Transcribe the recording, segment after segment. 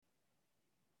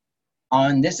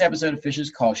On this episode of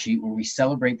Fish's Call Sheet, where we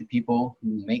celebrate the people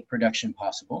who make production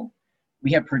possible,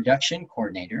 we have production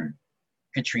coordinator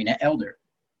Katrina Elder.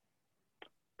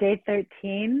 Day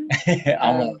 13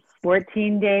 Almost.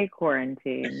 14-day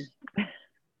quarantine.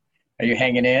 Are you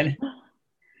hanging in?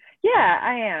 Yeah,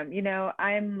 I am. You know,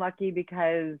 I'm lucky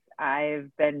because I've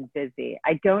been busy.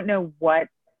 I don't know what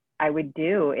I would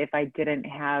do if I didn't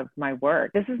have my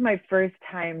work. This is my first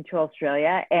time to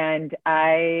Australia, and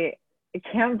I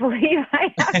can't believe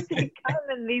I have to come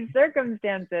in these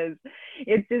circumstances.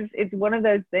 It's one of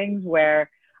those things where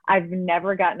I've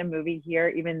never gotten a movie here,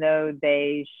 even though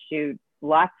they shoot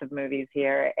lots of movies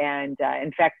here. And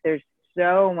in fact, there's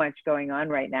so much going on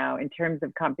right now in terms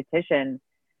of competition.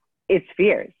 It's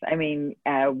fierce. I mean,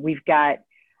 we've got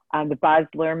the Baz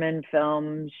Luhrmann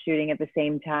film shooting at the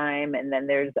same time. And then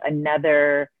there's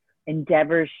another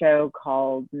Endeavour show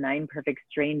called Nine Perfect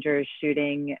Strangers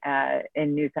shooting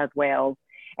in New South Wales.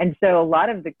 And so a lot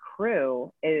of the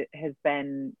crew has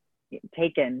been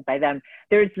taken by them.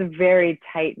 There's a very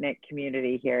tight-knit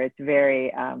community here. It's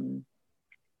very,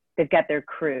 they've got their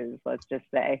crews, let's just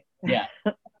say. Yeah.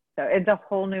 So it's a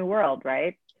whole new world,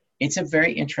 right? It's a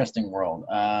very interesting world.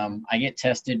 I get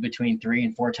tested between 3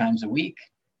 and 4 times a week.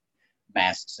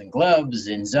 Masks and gloves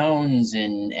and zones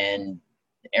and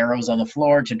arrows on the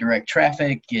floor to direct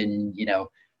traffic and, you know,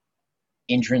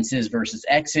 entrances versus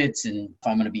exits, and if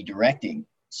I'm going to be directing.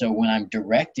 So when I'm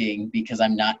directing, because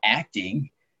I'm not acting,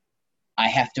 I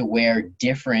have to wear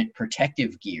different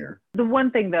protective gear. The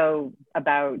one thing, though,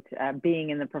 about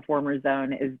being in the performer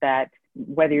zone is that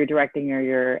whether you're directing or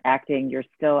you're acting, you're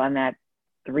still on that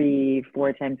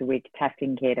 3-4 times a week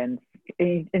testing cadence.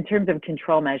 In terms of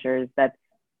control measures, that's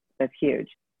huge.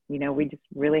 You know, we just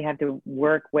really have to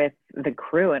work with the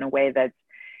crew in a way that's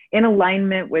in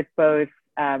alignment with both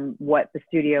what the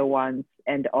studio wants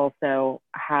and also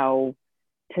how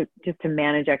to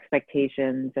manage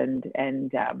expectations and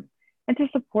to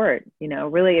support. You know,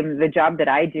 really the job that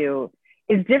I do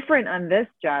is different on this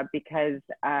job because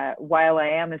while I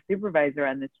am a supervisor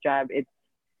on this job,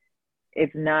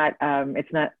 it's not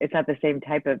the same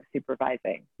type of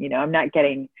supervising. You know, I'm not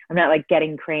like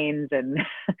getting cranes and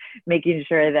making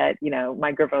sure that, you know,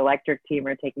 my Griffith Electric team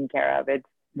are taken care of. It's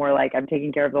more like I'm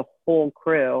taking care of the whole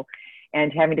crew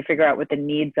and having to figure out what the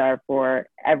needs are for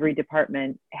every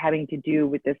department having to do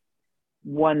with this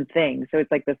one thing. So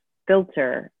it's like this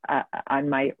filter on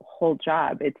my whole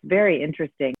job. It's very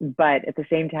interesting, but at the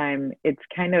same time, it's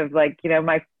kind of like, you know,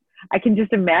 I can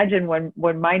just imagine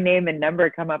when my name and number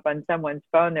come up on someone's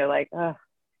phone, they're like, oh,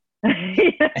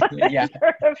 you know, Yeah.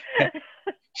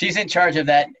 She's in charge of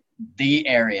the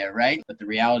area, right? But the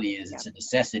reality is it's a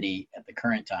necessity at the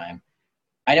current time.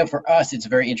 I know for us, it's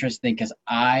very interesting because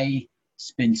I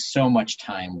spend so much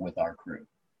time with our crew.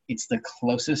 It's the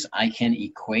closest I can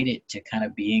equate it to kind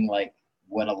of being like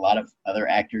what a lot of other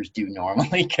actors do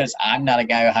normally, because I'm not a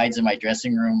guy who hides in my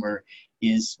dressing room or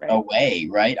is away,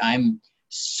 right? I'm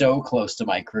so close to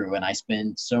my crew and I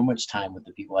spend so much time with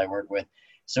the people I work with.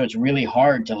 So it's really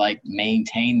hard to like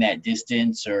maintain that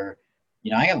distance, or,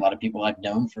 you know, I got a lot of people I've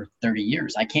known for 30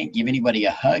 years. I can't give anybody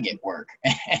a hug at work.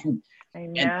 And I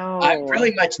know. And I'm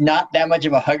really not that much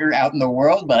of a hugger out in the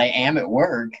world, but I am at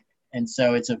work. And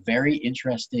so it's a very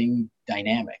interesting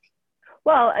dynamic.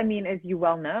 Well, I mean, as you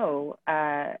well know,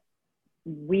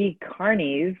 we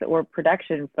carnies or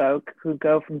production folk who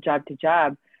go from job to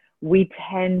job, we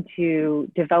tend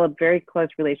to develop very close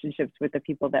relationships with the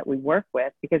people that we work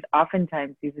with, because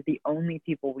oftentimes these are the only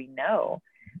people we know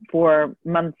for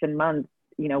months and months,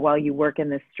 you know, while you work in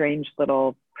this strange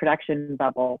little production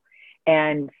bubble.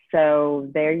 And so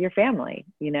they're your family,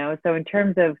 you know? So in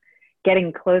terms of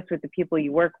getting close with the people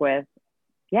you work with,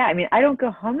 yeah, I mean, I don't go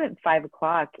home at 5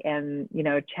 o'clock and, you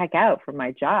know, check out from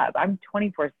my job. I'm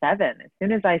 24/7. As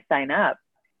soon as I sign up,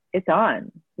 it's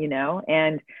on, you know,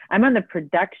 and I'm on the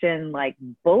production, like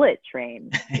bullet train.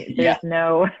 There's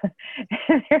no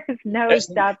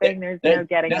stopping. There's no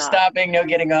getting off. No stopping, no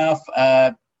getting off.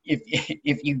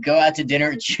 If you go out to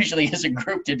dinner, it's usually as a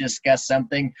group to discuss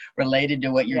something related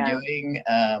to what you're doing.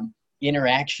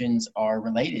 Interactions are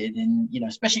related, and, you know,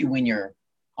 especially when you're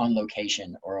on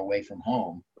location or away from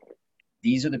home,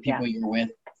 these are the people you're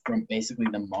with from basically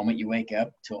the moment you wake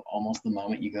up till almost the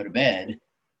moment you go to bed,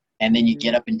 and then you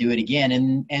get up and do it again.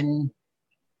 And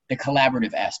the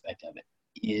collaborative aspect of it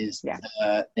is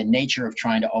the nature of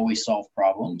trying to always solve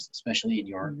problems, especially in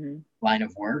your line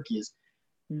of work, is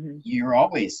you're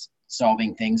always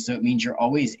solving things. So it means you're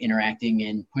always interacting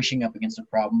and pushing up against a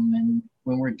problem. And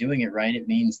when we're doing it right, it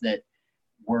means that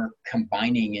we're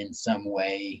combining in some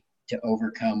way to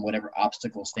overcome whatever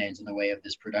obstacle stands in the way of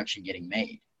this production getting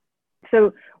made.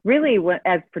 So really,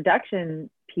 as production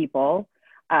people,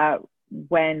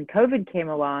 when COVID came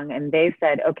along and they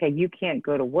said, okay, you can't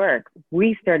go to work,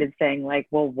 we started saying like,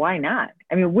 well, why not?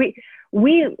 I mean,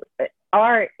 we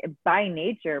are by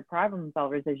nature problem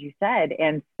solvers, as you said.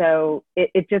 And so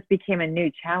it just became a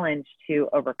new challenge to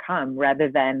overcome rather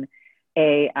than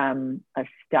a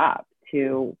stop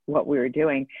to what we were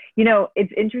doing. You know,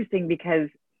 it's interesting because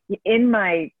in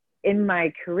my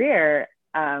career,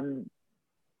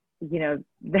 you know,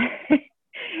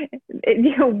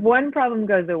 one problem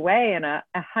goes away and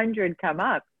 100 come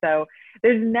up. So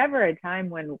there's never a time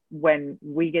when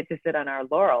we get to sit on our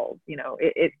laurels. You know,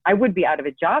 I would be out of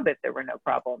a job if there were no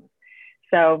problems.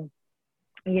 So,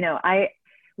 you know,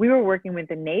 we were working with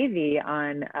the Navy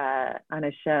on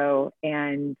a show,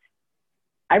 and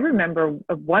I remember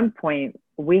at one point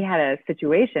we had a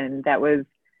situation that was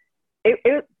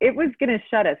it was going to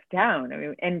shut us down. I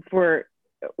mean, and we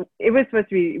were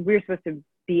supposed to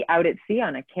be out at sea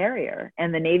on a carrier,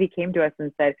 and the Navy came to us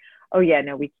and said, oh yeah,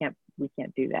 no, we can't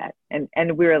do that.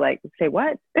 And we were like, say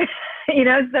what? You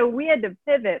know, so we had to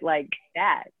pivot like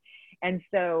that. And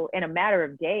so in a matter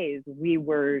of days, we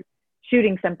were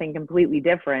shooting something completely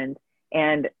different.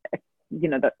 And, you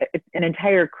know, an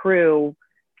entire crew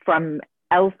from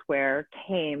elsewhere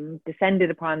descended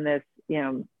upon this, you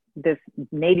know, this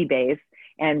Navy base,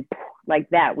 and like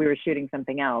that, we were shooting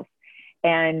something else.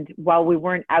 And while we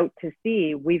weren't out to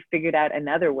sea, we figured out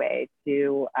another way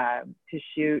to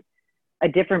shoot a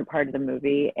different part of the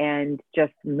movie and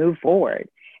just move forward.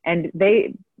 And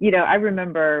they, you know, I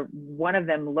remember one of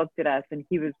them looked at us, and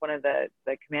he was one of the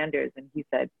commanders, and he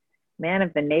said, man,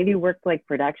 if the Navy worked like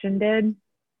production did,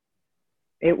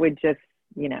 it would just,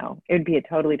 you know, it would be a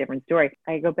totally different story.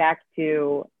 I go back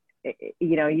to,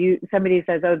 you know, somebody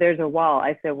says, oh, there's a wall.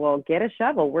 I said, well, get a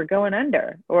shovel. We're going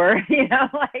under. Or, you know,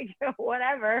 like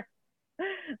whatever.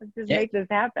 Let's just make this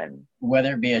happen.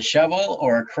 Whether it be a shovel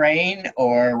or a crane,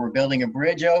 or we're building a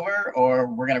bridge over, or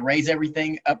we're going to raise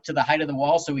everything up to the height of the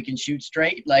wall so we can shoot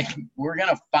straight. Like, we're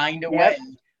going to find a way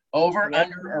over,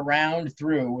 under, around,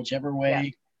 through, whichever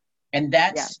way. And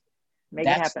that's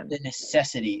the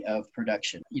necessity of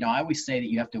production. You know, I always say that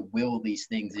you have to will these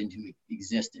things into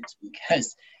existence,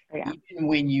 because even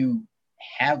when you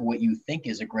have what you think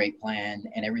is a great plan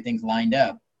and everything's lined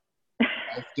up,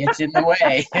 it gets in the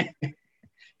way.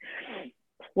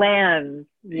 Plans,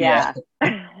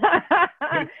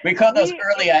 we call those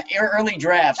early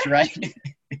drafts, right?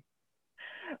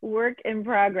 Work in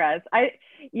progress. I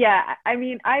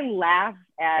mean, I laugh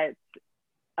at.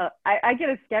 I get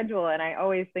a schedule, and I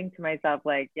always think to myself,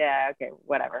 like, yeah, okay,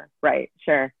 whatever, right,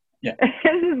 sure. Yeah.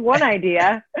 This is one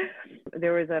idea.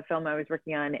 There was a film I was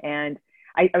working on, and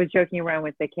I was joking around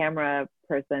with the camera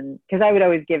person, because I would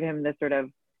always give him this sort of,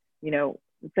 you know,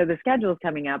 so the schedule's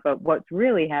coming up, but what's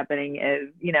really happening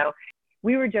is, you know,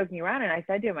 we were joking around, and I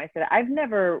said to him, I said, I've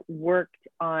never worked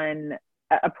on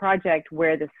a project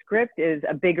where the script is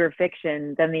a bigger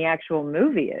fiction than the actual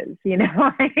movie is, you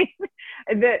know?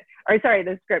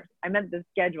 The script, I meant the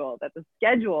schedule, that the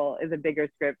schedule is a bigger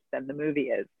script than the movie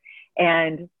is.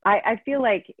 And I feel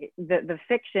like the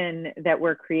fiction that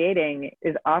we're creating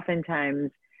is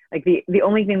oftentimes like the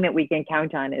only thing that we can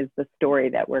count on is the story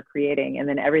that we're creating. And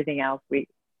then everything else, we'll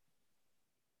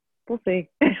see.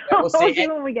 We'll see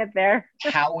when we get there.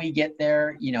 How we get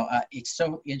there, you know, it's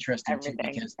so interesting too,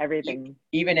 because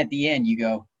even at the end you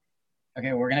go,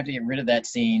 okay, we're gonna have to get rid of that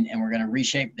scene, and we're gonna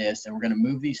reshape this, and we're gonna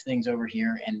move these things over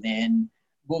here, and then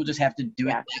we'll just have to do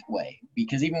it that way.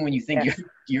 Because even when you think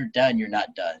you're done, you're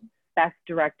not done. Best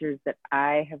directors that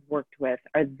I have worked with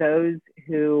are those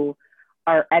who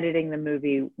are editing the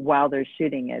movie while they're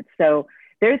shooting it. So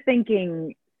they're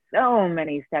thinking so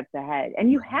many steps ahead,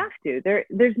 and you have to.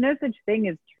 There's no such thing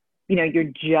as, you know, you're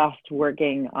just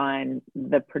working on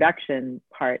the production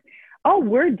part. All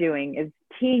we're doing is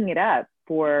teeing it up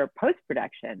for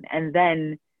post-production. And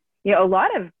then, you know, a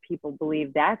lot of people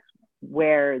believe that's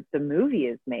where the movie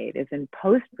is made, is in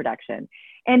post-production.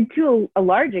 And to a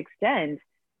large extent,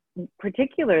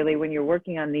 particularly when you're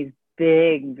working on these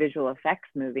big visual effects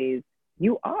movies,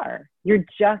 you're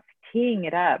just teeing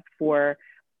it up for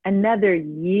another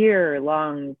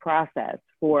year-long process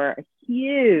for a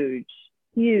huge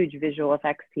visual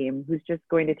effects team who's just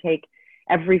going to take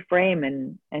every frame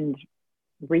and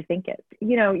rethink it.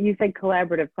 You know, you said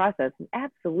collaborative process. It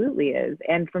absolutely is.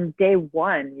 And from day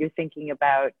one, you're thinking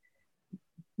about,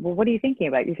 well, what are you thinking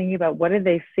about? You're thinking about what are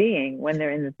they seeing when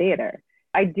they're in the theater?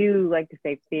 I do like to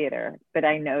say theater, but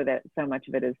I know that so much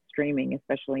of it is streaming,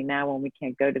 especially now when we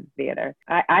can't go to the theater.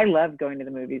 I loved going to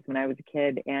the movies when I was a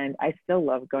kid, and I still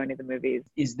love going to the movies.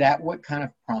 Is that what kind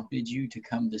of prompted you to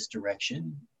come this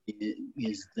direction?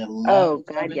 is the Oh, love of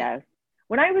God, it. yes.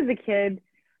 When I was a kid,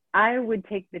 I would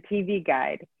take the TV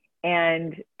guide,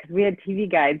 and because we had TV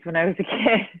guides when I was a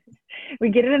kid, we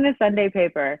get it in a Sunday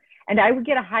paper, and I would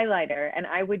get a highlighter, and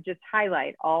I would just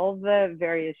highlight all the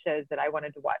various shows that I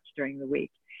wanted to watch during the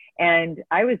week. And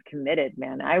I was committed,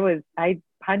 man. I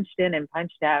punched in and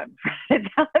punched out in front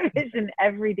of television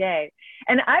every day.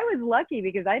 And I was lucky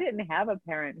because I didn't have a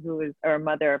parent who was, or a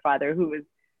mother or father who was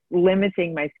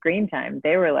limiting my screen time.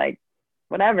 They were like,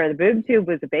 whatever. The boob tube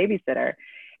was a babysitter.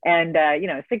 And, you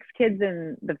know, 6 kids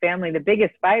in the family, the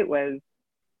biggest fight was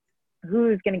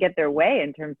who's going to get their way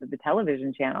in terms of the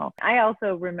television channel. I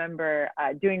also remember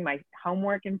doing my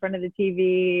homework in front of the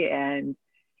TV, and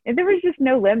there was just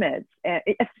no limits. A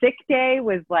sick day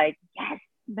was like, yes,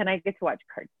 then I get to watch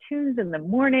cartoons in the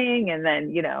morning, and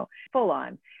then, you know, full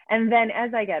on. And then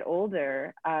as I got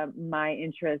older, my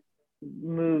interest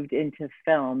moved into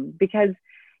film because,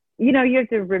 you know, you have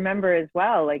to remember as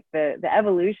well, like the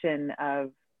evolution of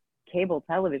cable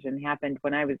television happened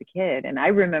when I was a kid. And I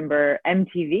remember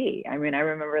MTV. I mean, I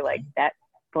remember like that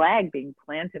flag being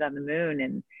planted on the moon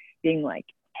and being like,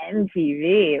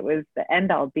 MTV, it was the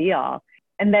end all be all.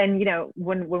 And then, you know,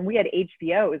 when we had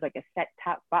HBO, it was like a set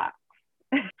top box.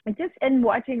 And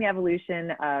watching the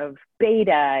evolution of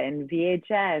beta and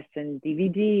VHS and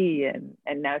DVD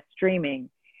and now streaming,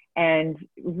 and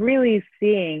really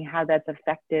seeing how that's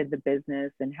affected the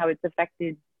business and how it's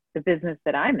affected the business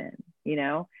that I'm in, you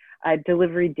know,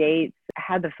 delivery dates,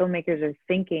 how the filmmakers are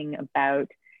thinking about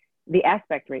the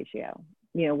aspect ratio,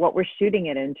 you know, what we're shooting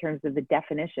it in terms of the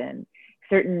definition.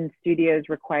 Certain studios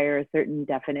require a certain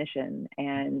definition,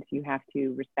 and you have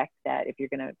to respect that. If you're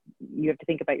gonna, you have to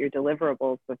think about your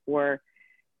deliverables before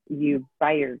you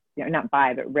buy your, you know, not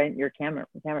buy, but rent your camera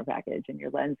package and your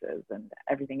lenses and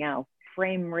everything else.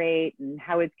 Frame rate and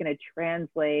how it's going to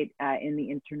translate in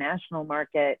the international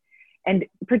market, and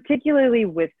particularly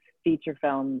with feature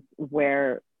films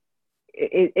where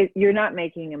you're not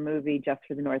making a movie just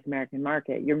for the North American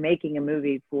market. You're making a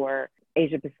movie for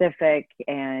Asia Pacific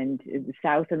and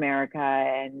South America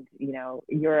and, you know,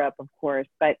 Europe, of course.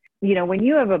 But, you know, when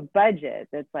you have a budget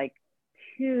that's like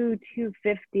 $250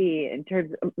 in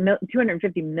terms of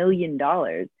 $250 million,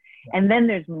 and then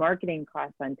there's marketing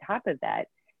costs on top of that,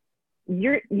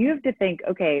 you have to think,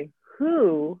 okay,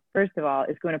 who, first of all,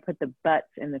 is going to put the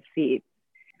butts in the seats?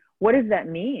 What does that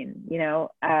mean? You know,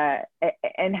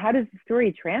 and how does the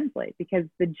story translate? Because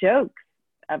the jokes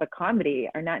of a comedy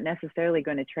are not necessarily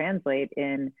going to translate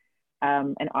in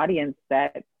an audience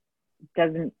that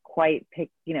doesn't quite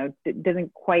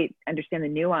doesn't quite understand the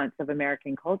nuance of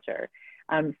American culture.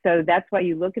 So that's why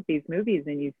you look at these movies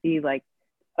and you see like,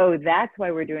 oh, that's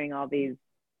why we're doing all these,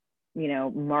 you know,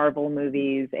 Marvel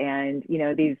movies and, you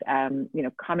know, these, you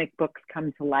know, comic books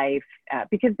come to life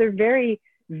because they're very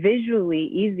visually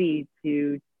easy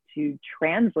to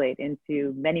translate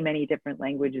into many, many different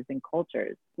languages and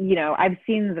cultures. You know, I've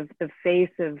seen the face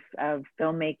of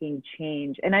filmmaking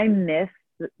change, and I miss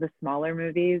the smaller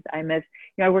movies. I miss,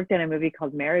 you know, I worked on a movie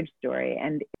called Marriage Story,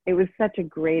 and it was such a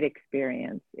great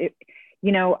experience. It,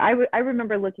 you know, I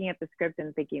remember looking at the script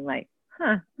and thinking like,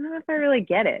 I don't know if I really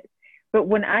get it. But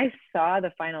when I saw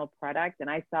the final product and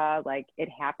I saw like it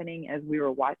happening as we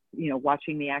were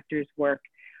watching the actors work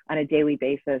on a daily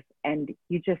basis, and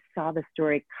you just saw the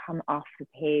story come off the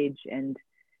page. And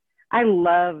I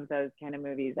love those kind of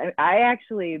movies. I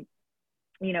actually,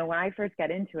 you know, when I first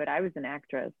got into it, I was an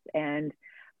actress, and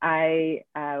I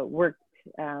worked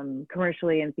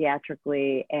commercially and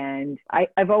theatrically. And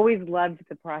I've always loved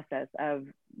the process of,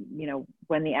 you know,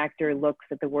 when the actor looks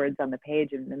at the words on the page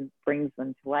and then brings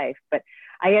them to life. But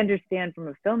I understand from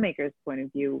a filmmaker's point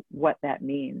of view what that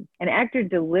means. An actor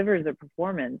delivers a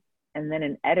performance, and then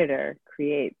an editor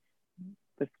creates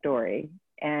the story,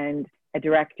 and a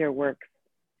director works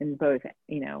in both,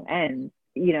 you know, ends.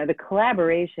 You know, the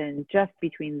collaboration just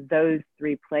between those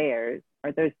three players,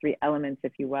 or those three elements,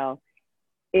 if you will,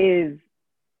 is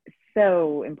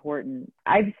so important.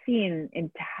 I've seen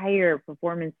entire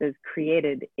performances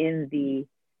created in the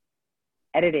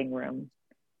editing room.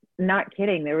 Not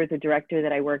kidding. There was a director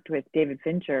that I worked with, David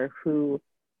Fincher, who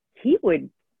he would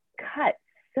cut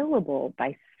syllable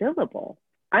by syllable.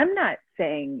 I'm not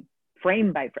saying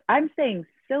frame by frame. I'm saying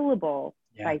syllable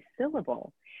by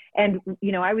syllable. And,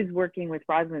 you know, I was working with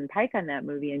Rosamund Pike on that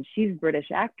movie, and she's a British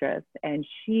actress, and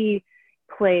she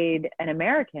played an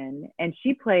American, and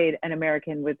she played an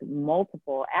American with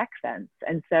multiple accents.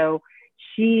 And so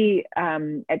she,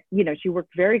 you know, she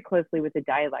worked very closely with a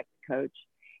dialect coach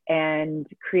and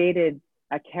created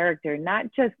a character, not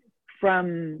just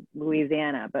from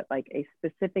Louisiana, but like a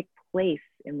specific place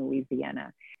in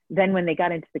Louisiana. Then when they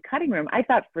got into the cutting room, I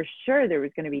thought for sure there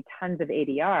was going to be tons of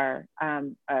ADR,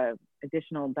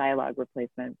 additional dialogue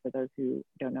replacement, for those who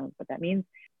don't know what that means.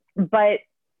 But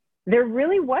there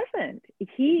really wasn't.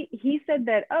 He said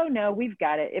that, oh no, we've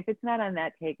got it. If it's not on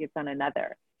that take, it's on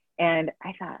another. And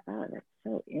I thought, oh, that's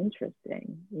so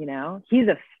interesting. You know, he's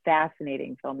a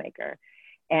fascinating filmmaker.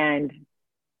 And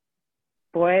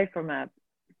boy, from a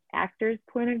actor's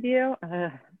point of view,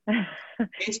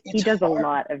 he does hard. A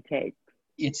lot of takes.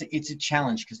 It's a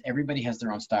challenge because everybody has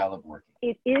their own style of working.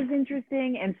 It is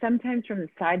interesting, and sometimes from the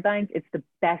sidelines, it's the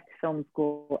best film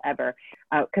school ever.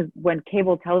 Because when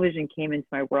cable television came into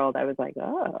my world, I was like,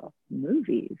 oh,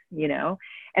 movies, you know?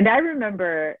 And I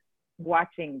remember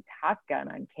watching Top Gun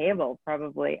on cable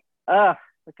probably, like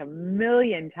a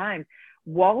million times.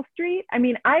 Wall Street, I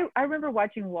mean, I remember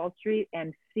watching Wall Street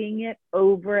and seeing it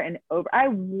over and over. I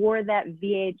wore that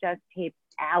VHS tape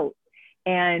out,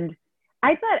 and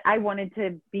I thought I wanted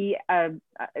to be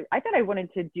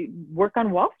work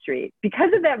on Wall Street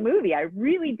because of that movie. I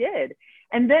really did.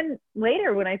 And then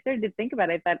later when I started to think about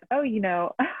it, I thought, oh, you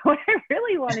know, what I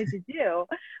really wanted to do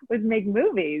was make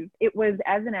movies. It was,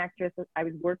 as an actress, I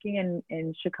was working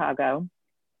in Chicago,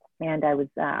 and I was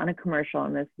on a commercial,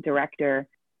 and this director,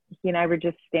 he and I were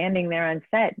just standing there on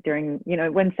set during, you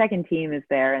know, when second team is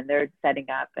there and they're setting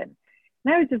up. And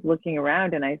I was just looking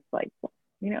around, and I was like,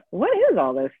 you know, what is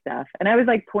all this stuff? And I was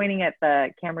like pointing at the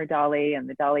camera dolly and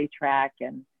the dolly track,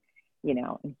 and, you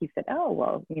know, and he said, oh,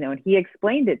 well, you know, and he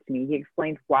explained it to me. He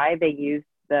explained why they used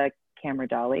the camera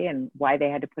dolly and why they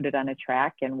had to put it on a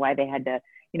track and why they had to,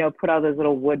 you know, put all those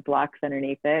little wood blocks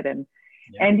underneath it, and,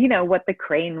 and, you know, what the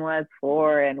crane was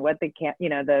for, and what the, you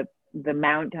know, the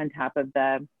mount on top of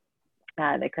the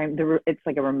crane, it's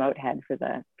like a remote head for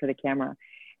the camera.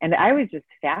 And I was just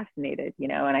fascinated, you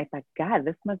know, and I thought, God,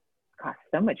 this must cost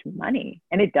so much money.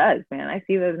 And it does, man. I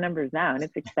see those numbers now, and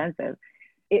it's expensive.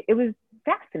 It was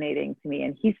fascinating to me.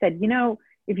 And he said, you know,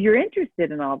 if you're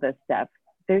interested in all this stuff,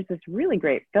 there's this really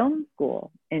great film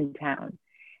school in town.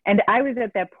 And I was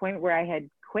at that point where I had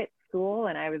quit school,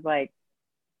 and I was like,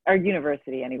 or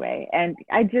university anyway. And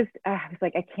I was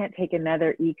like, I can't take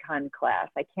another econ class.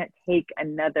 I can't take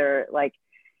another like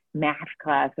math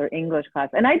class or English class.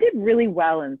 And I did really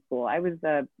well in school. I was,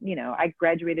 you know, I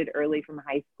graduated early from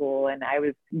high school, and I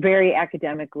was very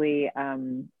academically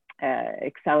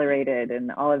accelerated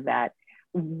and all of that.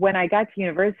 When I got to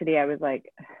university, I was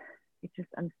like,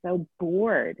 I'm so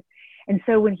bored. And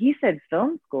so when he said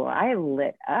film school, I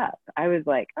lit up. I was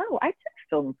like, oh, I took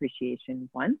film appreciation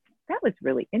once. That was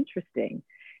really interesting.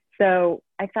 So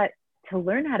I thought, to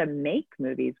learn how to make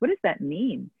movies, what does that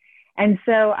mean? And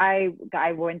so I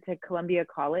went to Columbia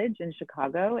College in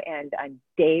Chicago, and on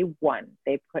day one,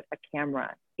 they put a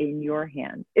camera in your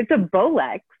hand. It's a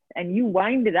Bolex, and you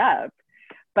wind it up,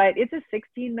 but it's a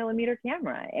 16 millimeter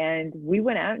camera. And we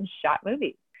went out and shot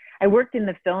movies. I worked in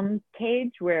the film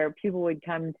cage where people would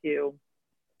come to,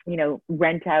 you know,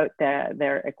 rent out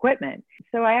their equipment.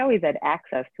 So I always had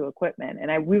access to equipment,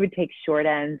 and we would take short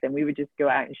ends, and we would just go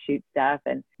out and shoot stuff.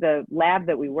 And the lab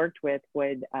that we worked with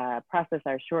would process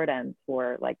our short ends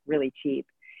for like really cheap.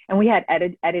 And we had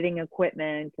editing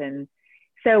equipment. And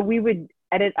so we would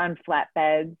edit on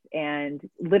flatbeds and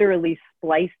literally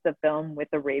splice the film with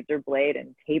a razor blade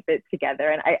and tape it together.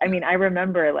 And I mean, I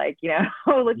remember, like, you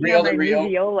know, looking at my new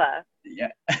Viola. Yeah.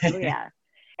 Oh, yeah.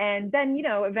 And then, you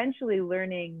know, eventually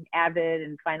learning Avid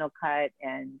and Final Cut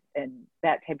and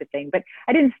that type of thing. But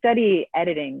I didn't study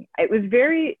editing. It was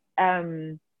very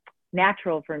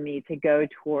natural for me to go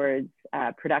towards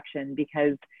production,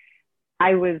 because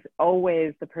I was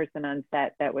always the person on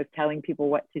set that was telling people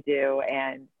what to do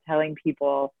and telling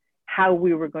people how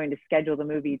we were going to schedule the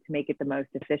movie to make it the most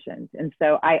efficient. And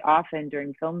so I often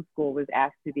during film school was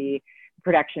asked to be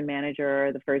production manager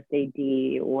or the first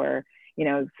AD, or, you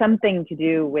know, something to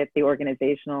do with the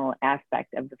organizational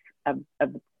aspect of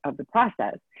the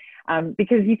process.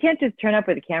 Because you can't just turn up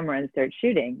with a camera and start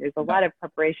shooting. There's a lot of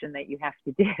preparation that you have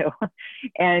to do.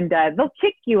 And they'll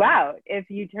kick you out if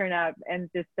you turn up and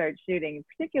just start shooting,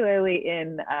 particularly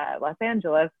in Los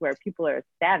Angeles, where people are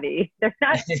savvy. They're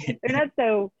not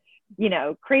so, you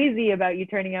know, crazy about you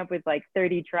turning up with like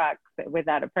 30 trucks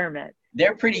without a permit.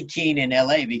 They're pretty keen in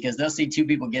LA, because they'll see two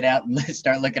people get out and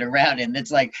start looking around, and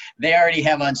it's like they already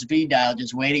have on speed dial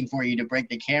just waiting for you to break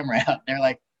the camera out. They're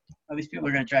like, oh, these people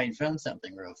are going to try and film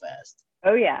something real fast.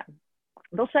 Oh, yeah.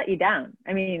 They'll shut you down.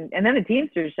 I mean, and then the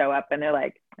Teamsters show up and they're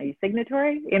like, are you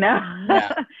signatory? You know?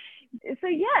 Yeah. So,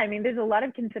 yeah, I mean, there's a lot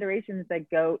of considerations that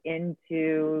go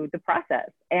into the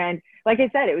process. And like I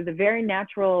said, it was a very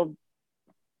natural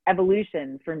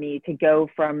evolution for me to go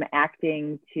from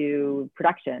acting to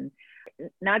production.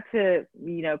 Not to,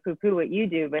 poo-poo what you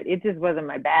do, but it just wasn't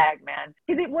my bag, man.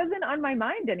 Because it wasn't on my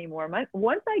mind anymore.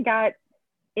 Once I got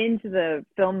into the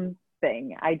film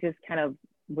thing, I just kind of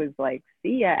was like,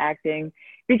 see ya, acting.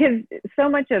 Because so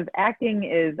much of acting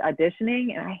is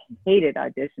auditioning, and I hated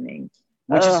auditioning.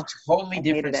 Which is a totally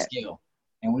different skill.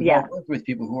 And we've all worked with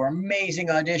people who are amazing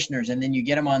auditioners, and then you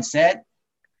get them on set,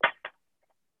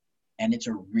 and it's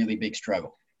a really big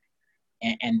struggle.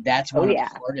 And that's one of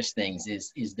the hardest things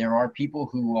is there are people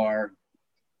who are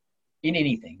in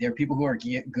anything. There are people who are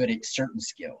good at certain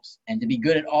skills, and to be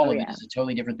good at all of it is a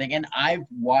totally different thing. And I've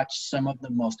watched some of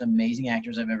the most amazing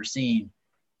actors I've ever seen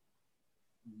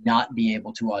not be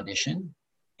able to audition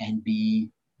and be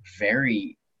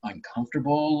very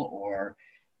uncomfortable, or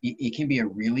it can be a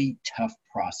really tough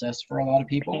process for a lot of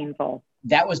people. Painful.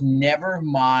 That was never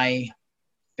my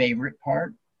favorite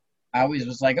part. I always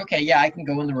was like, okay, yeah, I can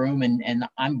go in the room and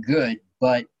I'm good,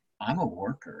 but I'm a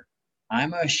worker.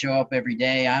 I'm a show up every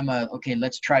day. Okay,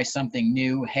 let's try something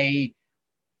new. Hey,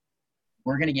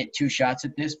 we're going to get 2 shots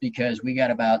at this because we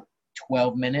got about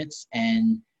 12 minutes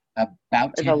and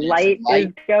about 10 minutes. The light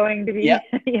is going to be,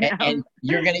 and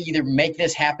you're going to either make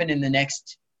this happen in the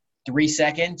next 3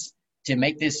 seconds to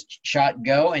make this shot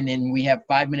go, and then we have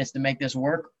 5 minutes to make this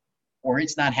work, or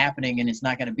it's not happening and it's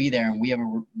not going to be there, and we have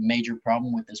a major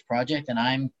problem with this project, and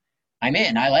I'm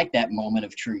in. I like that moment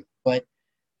of truth, but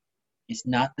it's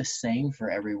not the same for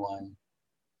everyone.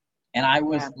 And I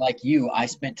was like you, I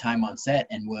spent time on set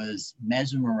and was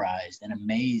mesmerized and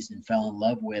amazed and fell in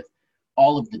love with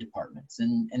all of the departments.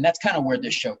 And that's kind of where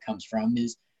this show comes from,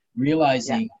 is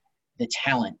realizing the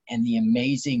talent and the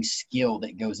amazing skill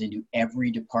that goes into every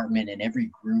department and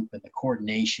every group and the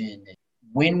coordination.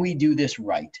 When we do this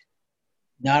right,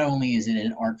 not only is it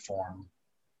an art form,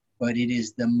 but it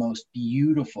is the most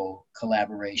beautiful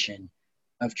collaboration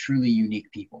of truly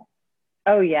unique people.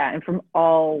 Oh, yeah. And from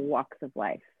all walks of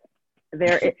life.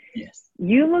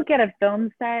 You look at a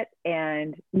film set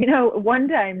and, one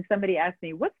time somebody asked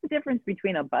me, what's the difference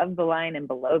between above the line and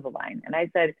below the line? And I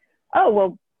said, oh,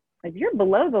 well, if you're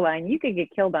below the line, you could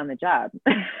get killed on the job.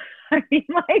 I mean,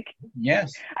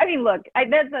 yes. I mean, look,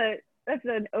 that's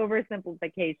an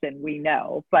oversimplification, we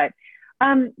know, but,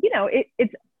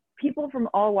 it's people from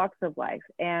all walks of life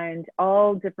and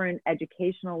all different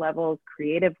educational levels,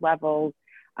 creative levels,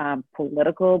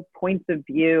 political points of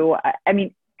view. I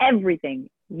mean, everything,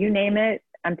 you name it,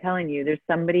 I'm telling you, there's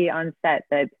somebody on set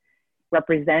that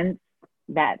represents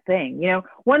that thing.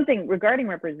 One thing regarding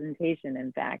representation,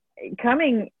 in fact,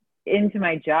 coming into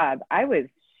my job, I was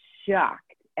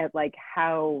shocked at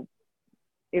how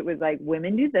it was like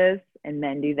women do this and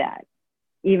men do that,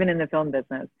 even in the film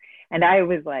business. And I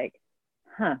was like,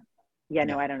 no,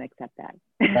 I don't accept that.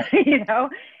 Right.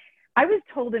 I was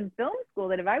told in film school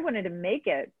that if I wanted to make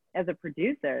it as a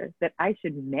producer, that I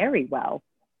should marry well.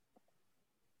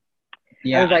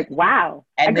 Yeah. I was like, wow.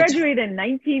 I graduated in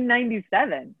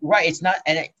 1997. Right. It's not,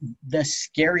 and the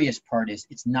scariest part is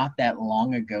it's not that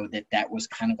long ago that was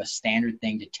kind of a standard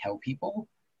thing to tell people,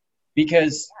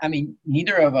 because, I mean,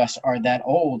 neither of us are that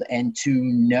old, and to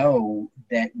know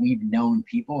that we've known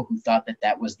people who thought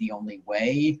that was the only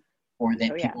way, or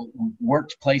that people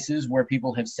worked places where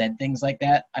people have said things like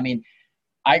that. I mean,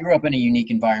 I grew up in a unique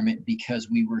environment because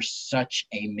we were such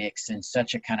a mix and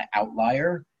such a kind of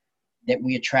outlier that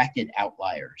we attracted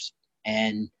outliers.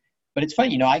 But it's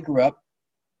funny, I grew up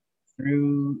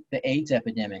through the AIDS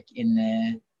epidemic in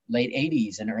the late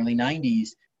 80s and early 90s.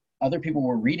 Other people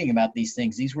were reading about these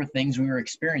things. These were things we were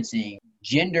experiencing.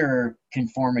 Gender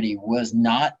conformity was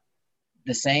not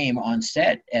the same on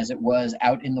set as it was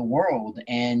out in the world.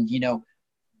 And,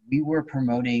 we were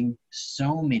promoting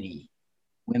so many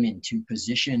women to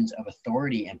positions of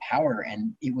authority and power.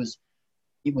 And it was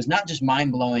not just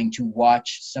mind-blowing to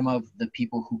watch some of the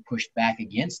people who pushed back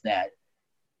against that.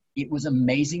 It was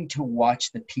amazing to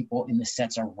watch the people in the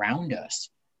sets around us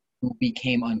who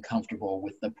became uncomfortable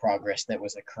with the progress that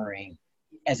was occurring.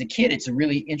 As a kid, it's a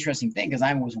really interesting thing because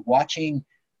I was watching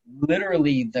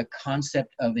literally the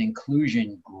concept of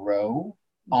inclusion grow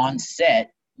on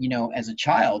set, as a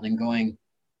child, and going,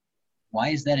 why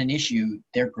is that an issue?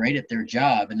 They're great at their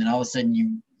job. And then all of a sudden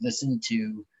you listen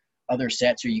to other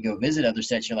sets or you go visit other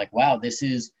sets, you're like, wow, this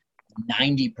is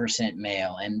 90%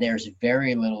 male and there's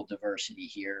very little diversity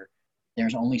here.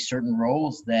 There's only certain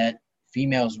roles that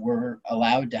females were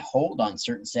allowed to hold on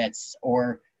certain sets,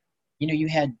 or, you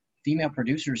had female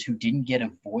producers who didn't get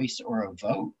a voice or a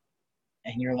vote.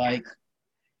 And you're like,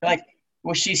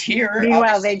 well, she's here.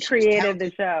 Meanwhile, they created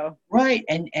the show. Right.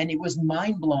 And it was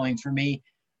mind blowing for me,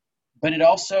 but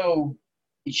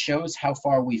it shows how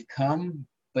far we've come,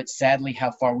 but sadly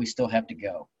how far we still have to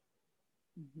go.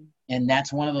 Mm-hmm. And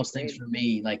that's one of those things for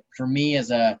me. Like for me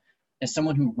as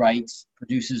someone who writes,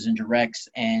 produces, and directs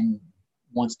and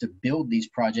wants to build these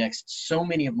projects, so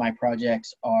many of my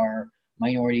projects are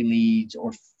minority leads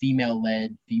or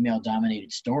female-led,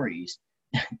 female-dominated stories.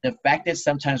 The fact that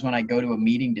sometimes when I go to a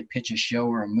meeting to pitch a show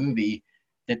or a movie,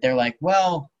 that they're like,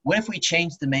 well, what if we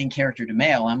change the main character to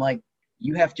male? I'm like,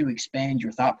 you have to expand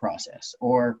your thought process.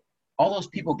 Or all those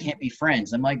people can't be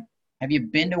friends. I'm like, have you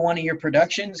been to one of your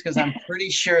productions? Because I'm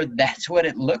pretty sure that's what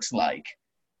it looks like.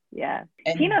 Yeah.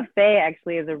 And Tina Fey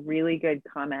actually is a really good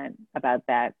comment about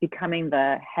that, becoming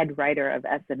the head writer of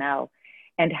SNL,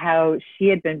 and how she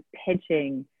had been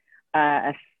pitching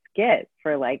a skit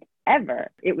for like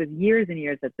ever. It was years and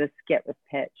years that this skit was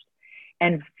pitched.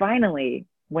 And finally,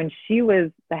 when she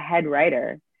was the head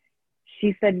writer,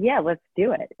 she said, yeah, let's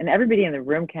do it. And everybody in the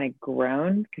room kind of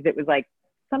groaned because it was like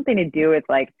something to do with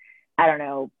like, I don't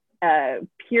know,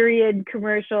 period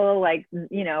commercial, like,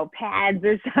 you know, pads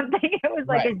or something. It was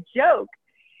like a joke.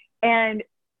 And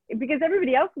because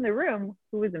everybody else in the room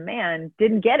who was a man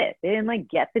didn't get it. They didn't like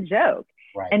get the joke.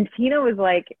 Right. And Tina was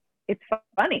like, it's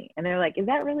funny. And they're like, is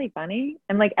that really funny?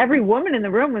 And like every woman in the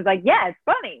room was like, yeah, it's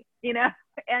funny, you know?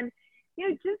 And, you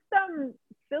know, just some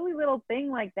silly little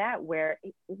thing like that, where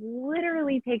it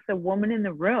literally takes a woman in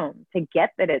the room to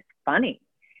get that it's funny,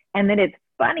 and that it's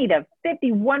funny to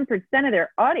 51% of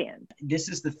their audience. This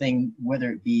is the thing,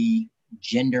 whether it be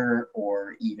gender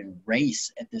or even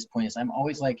race at this point, is I'm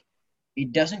always like,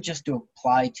 it doesn't just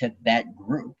apply to that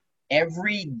group.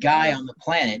 Every guy on the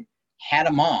planet had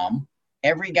a mom.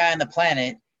 Every guy on the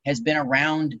planet has been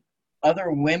around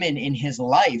other women in his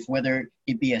life, whether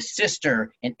it be a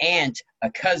sister, an aunt,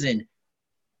 a cousin,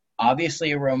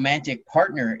 obviously a romantic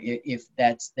partner, if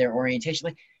that's their orientation.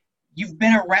 Like, you've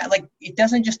been around, like, it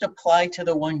doesn't just apply to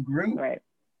the one group. Right.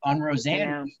 On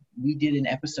Roseanne, we did an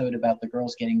episode about the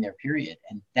girls getting their period,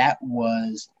 and that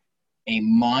was a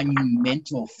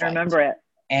monumental fight. I remember it.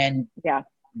 And yeah,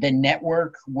 the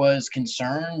network was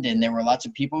concerned, and there were lots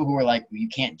of people who were like, well, you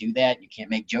can't do that. You can't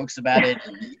make jokes about it.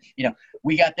 And, you know,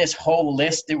 we got this whole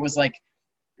list. It was like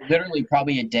literally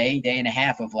probably a day and a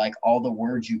half of like all the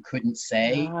words you couldn't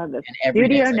say. The and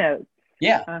studio notes.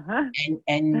 Yeah.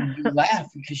 And you laugh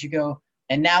because you go,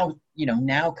 and now, you know,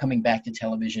 now coming back to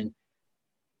television,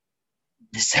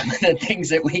 some of the things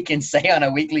that we can say on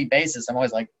a weekly basis, I'm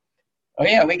always like, oh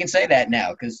yeah, we can say that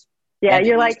now. Because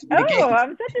you're like, oh,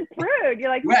 I'm such a prude. You're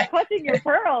like, right. Clutching your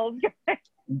pearls.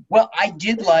 Well, I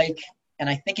did like, and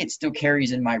I think it still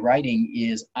carries in my writing,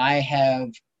 is I have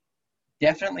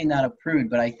definitely not a prude,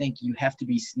 but I think you have to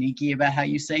be sneaky about how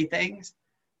you say things.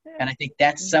 And I think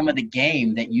that's some of the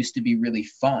game that used to be really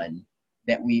fun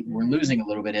that we're losing a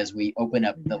little bit as we open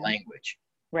up the language.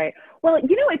 Right. Well,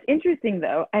 you know, it's interesting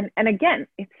though. And again,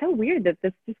 it's so weird that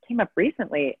this just came up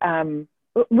recently.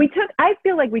 I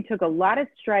feel like we took a lot of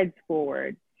strides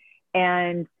forward,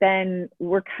 and then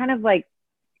we're kind of like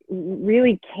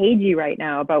really cagey right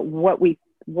now about what we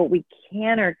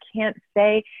can or can't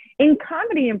say. In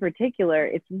comedy in particular,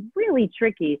 it's really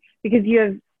tricky because you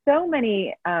have so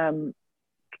many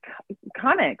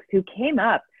comics who came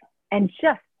up and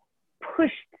just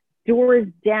pushed doors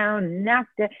down,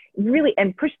 knocked it really,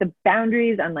 and pushed the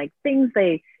boundaries on like things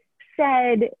they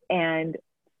said, and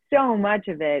so much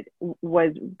of it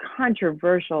was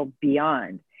controversial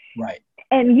beyond. Right.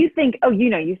 And you think, oh, you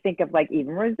know, you think of like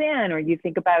even Roseanne, or you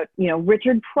think about, you know,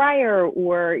 Richard Pryor,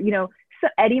 or, you know,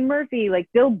 Eddie Murphy, like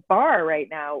Bill Barr right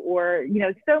now, or, you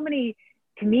know, so many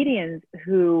comedians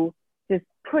who just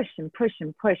push and push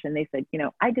and push. And they said, you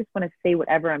know, I just want to say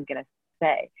whatever I'm going to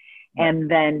say. Right.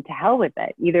 And then to hell with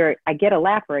it. Either I get a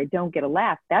laugh or I don't get a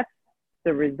laugh. That's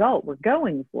the result we're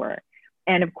going for.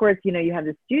 And of course, you know, you have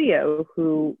the studio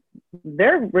who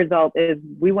their result is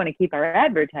we want to keep our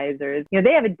advertisers. You know,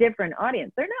 they have a different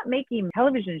audience. They're not making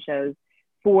television shows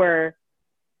for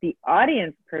the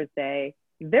audience per se.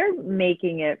 They're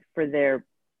making it for their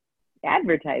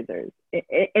advertisers. And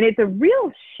it's a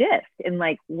real shift in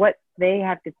like what they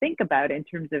have to think about in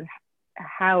terms of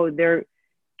how they're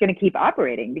going to keep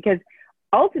operating, because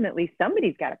ultimately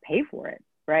somebody's got to pay for it.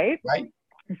 Right. Right.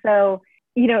 So,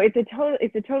 you know, it's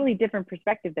a totally different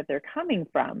perspective that they're coming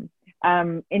from.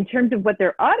 In terms of what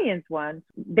their audience wants,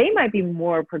 they might be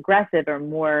more progressive or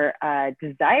more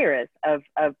desirous of,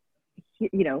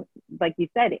 you know, like you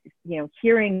said, you know,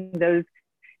 hearing those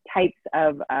types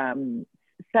of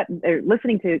they're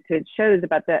listening to shows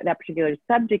about that particular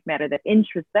subject matter that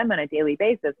interests them on a daily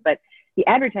basis. But the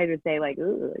advertisers say like,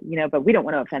 ooh, you know, but we don't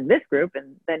want to offend this group,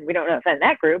 and then we don't want to offend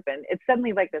that group. And it's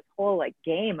suddenly like this whole like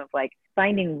game of like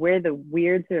finding where the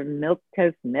weird sort of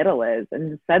milquetoast middle is.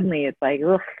 And suddenly it's like,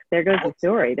 ugh, there goes the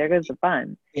story. There goes the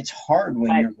fun. It's hard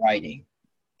when you're writing.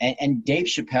 And Dave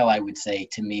Chappelle, I would say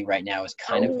to me right now, is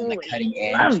kind of on the cutting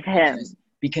edge. Love him.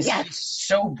 Because he's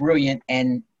so brilliant,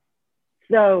 and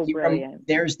so brilliant.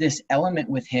 There's this element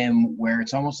with him where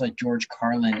it's almost like George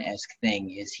Carlin-esque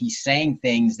thing, is he's saying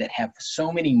things that have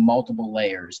so many multiple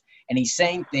layers, and he's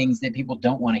saying things that people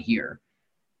don't want to hear.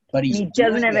 But he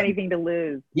doesn't have anything to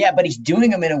lose. Yeah, but he's doing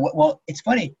them in a way. Well, it's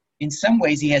funny. In some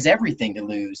ways, he has everything to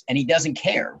lose, and he doesn't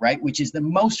care, right? Which is the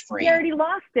most freeing. He already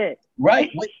lost it.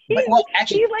 Right. Well,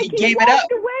 actually, he gave it up. He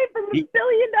walked away from $1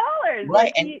 billion.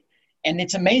 Right. And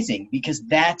it's amazing because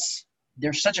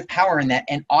there's such a power in that,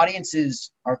 and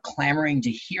audiences are clamoring to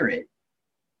hear it.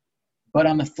 But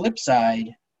on the flip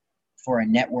side, for a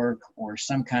network or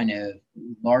some kind of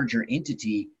larger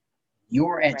entity,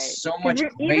 you're at so much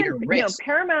greater risk. You know,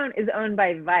 Paramount is owned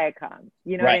by Viacom.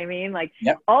 You know what I mean? Like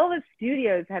all the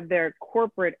studios have their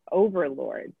corporate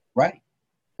overlords. Right.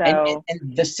 So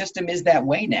and the system is that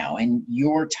way now, and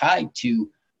you're tied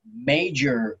to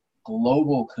major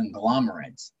global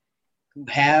conglomerates who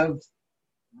have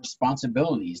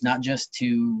responsibilities, not just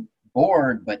to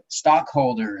board, but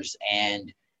stockholders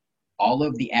and all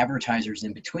of the advertisers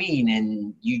in between.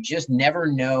 And you just never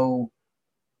know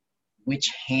which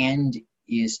hand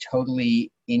is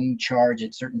totally in charge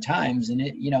at certain times. And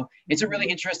it's a really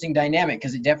interesting dynamic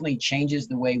because it definitely changes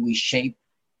the way we shape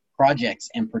projects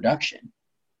and production.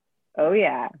 Oh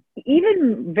yeah.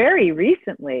 Even very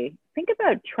recently, think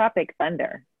about Tropic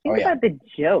Thunder. Think about the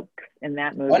jokes in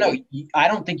that movie. Oh, no, I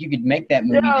don't think you could make that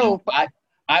movie. No,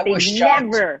 I was shocked.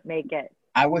 Never make it.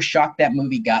 I was shocked that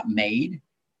movie got made,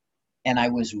 and I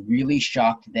was really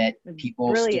shocked that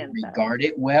people still regard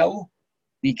it well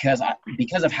because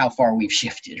of how far we've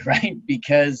shifted, right?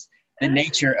 Because the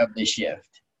nature of the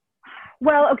shift.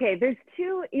 Well, okay, there's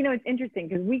two, it's interesting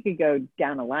because we could go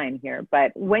down a line here,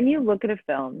 but when you look at a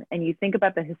film and you think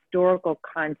about the historical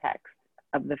context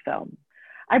of the film,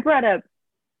 I brought up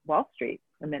Wall Street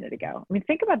a minute ago. I mean,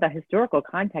 think about the historical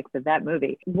context of that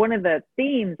movie. One of the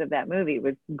themes of that movie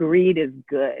was greed is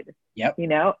good. Yep.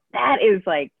 That is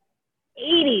like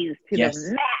 80s to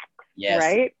the max,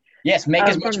 right? Yes, make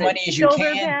as much money as you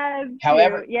can.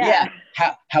 However,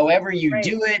 however you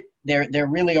do it, there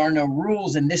really are no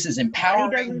rules, and this is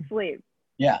empowering. He doesn't sleep.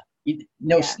 Yeah.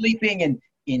 Sleeping, and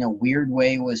in a weird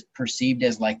way was perceived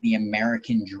as like the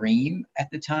American dream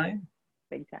at the time.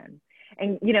 Big time.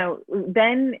 And,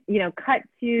 then, cut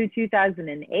to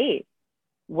 2008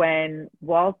 when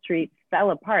Wall Street fell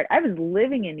apart. I was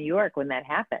living in New York when that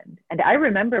happened. And I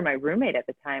remember my roommate at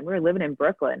the time, we were living in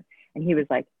Brooklyn, and he was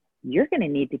like, you're going to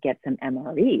need to get some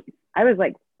MREs. I was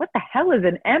like, what the hell is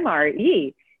an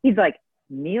MRE? He's like,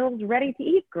 meals ready to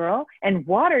eat, girl. And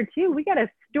water too. We got to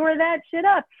store that shit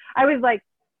up. I was like,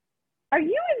 are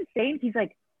you insane? He's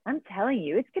like, I'm telling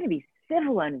you, it's going to be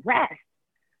civil unrest.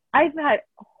 I thought,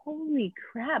 holy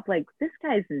crap, like this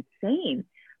guy's insane.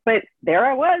 But there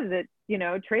I was at,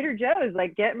 Trader Joe's,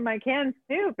 like getting my canned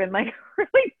soup and like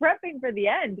really prepping for the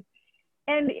end.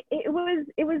 And it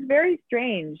was very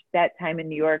strange that time in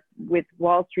New York with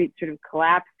Wall Street sort of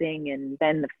collapsing and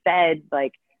then the Fed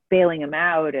like bailing them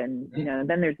out. And,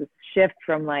 then there's this shift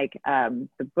from like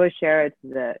the Bush era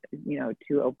to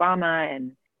to Obama.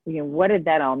 And, what did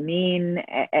that all mean?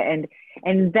 And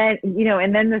then,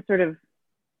 and then the sort of,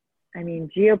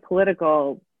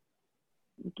 geopolitical,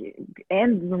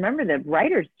 and remember the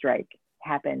writer's strike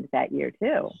happened that year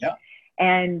too. Yeah.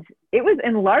 And it was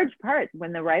in large part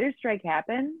when the writer's strike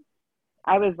happened,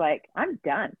 I was like, I'm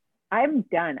done. I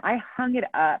hung it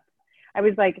up. I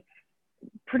was like,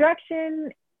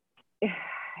 production,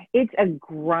 it's a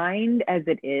grind as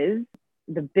it is.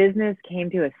 The business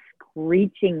came to a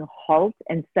screeching halt,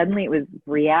 and suddenly it was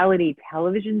reality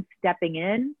television stepping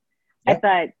in. Yep.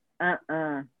 I thought,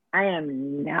 I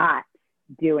am not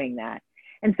doing that.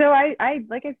 And so I,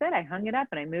 like I said, I hung it up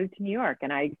and I moved to New York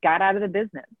and I got out of the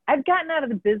business. I've gotten out of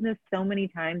the business so many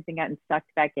times and gotten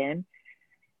sucked back in.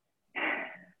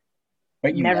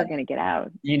 But you're never going to get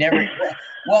out. You never,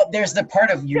 well, there's the part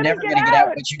of you're never going to get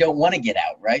out, but you don't want to get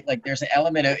out, right? Like there's an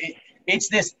element of it. It's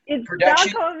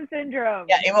production. Stockholm syndrome.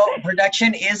 Yeah, well,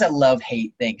 production is a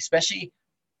love-hate thing, especially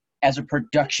as a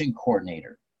production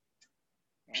coordinator.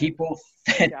 People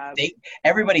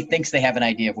everybody thinks they have an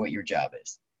idea of what your job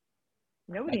is.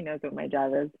 Nobody knows what my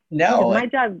job is. No. My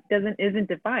job isn't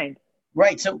defined.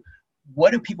 Right. So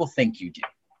what do people think you do?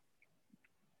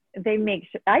 I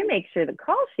make sure the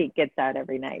call sheet gets out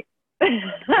every night.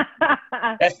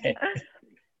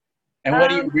 And what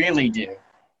do you really do?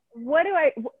 What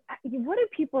do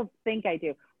people think I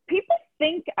do? People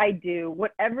think I do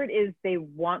whatever it is they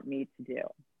want me to do.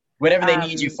 Whatever they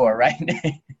need you for, right?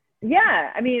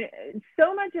 Yeah. I mean,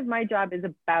 so much of my job is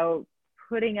about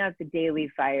putting out the daily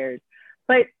fires.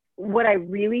 But what I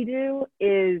really do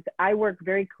is I work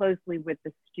very closely with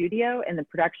the studio and the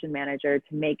production manager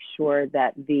to make sure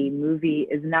that the movie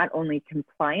is not only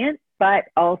compliant, but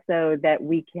also that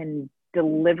we can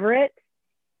deliver it.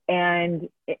 And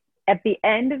at the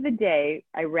end of the day,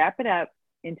 I wrap it up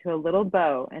into a little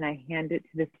bow and I hand it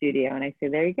to the studio and I say,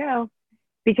 there you go.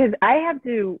 Because I have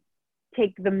to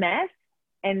take the mess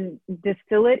and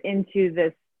distill it into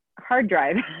this hard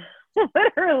drive,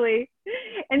 literally,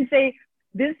 and say,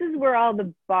 this is where all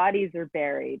the bodies are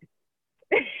buried.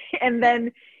 And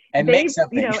then make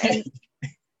something. And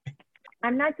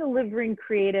I'm not delivering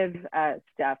creative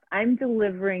stuff. I'm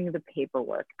delivering the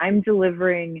paperwork. I'm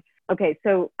delivering, okay,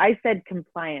 so I said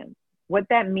compliance. What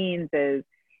that means is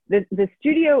the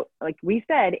studio, like we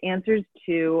said, answers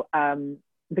to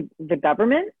the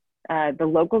government, the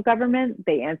local government.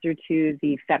 They answer to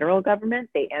the federal government.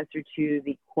 They answer to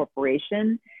the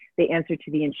corporation. They answer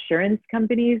to the insurance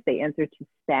companies. They answer to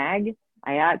SAG,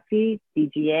 IATSE,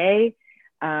 DGA,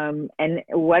 and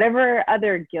whatever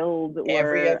other guild.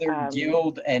 Every other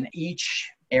guild, and each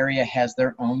area has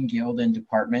their own guild and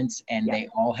departments, and they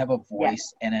all have a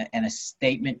voice and a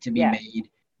statement to be made.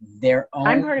 Their own.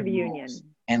 I'm part of a union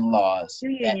and laws. 2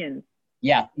 unions.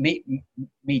 Yeah, me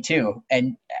too.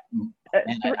 And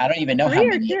I don't even know how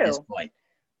many at this point.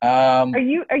 Were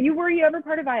you ever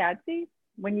part of IATSE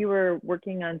when you were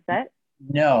working on set?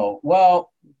 No.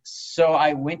 Well, so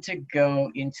I went to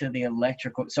go into the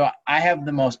electrical. So I have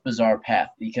the most bizarre path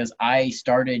because I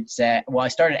started SAG. Well, I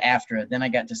started after it. Then I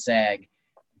got to SAG.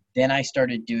 Then I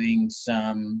started doing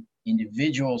some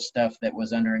individual stuff that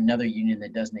was under another union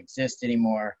that doesn't exist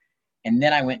anymore. And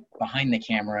then I went behind the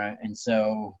camera. And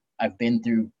so I've been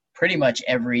through pretty much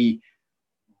every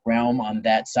realm on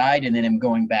that side. And then I'm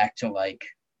going back to like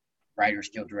Writers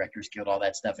Guild, Directors Guild, all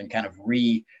that stuff, and kind of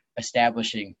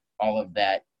re-establishing all of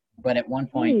that. But at one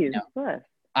point,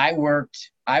 I've worked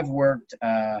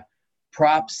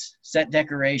props, set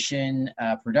decoration,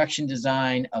 production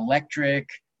design, electric,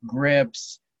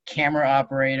 grips, camera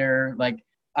operator. Like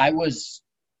I was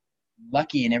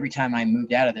lucky, and every time I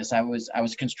moved out of this, I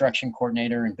was construction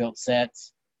coordinator and built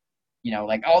sets.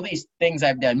 Like all these things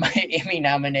I've done. My Emmy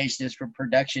nomination is for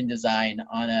production design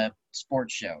on a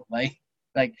sports show.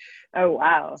 Like, oh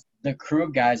wow! The crew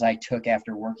of guys I took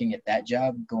after working at that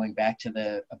job, going back to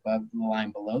the above the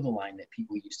line, below the line that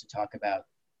people used to talk about,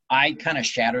 I kind of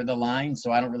shatter the line,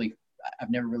 so I've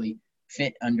never really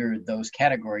fit under those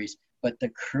categories. But the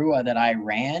crew that I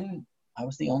ran, I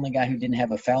was the only guy who didn't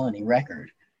have a felony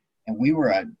record. And we were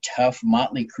a tough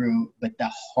motley crew, but the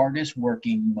hardest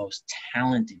working, most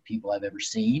talented people I've ever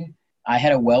seen. I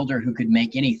had a welder who could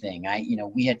make anything.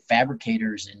 We had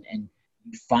fabricators and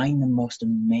you find the most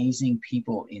amazing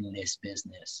people in this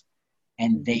business.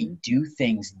 And they do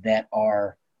things that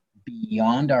are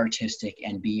beyond artistic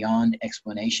and beyond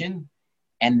explanation.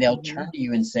 And they'll turn to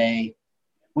you and say,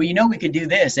 well, we could do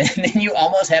this. And then you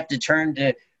almost have to turn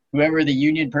to whoever the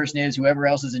union person is, whoever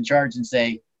else is in charge, and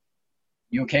say,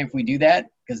 you okay if we do that?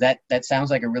 Because that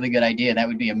sounds like a really good idea. That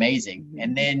would be amazing.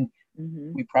 And then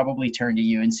we probably turn to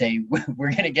you and say,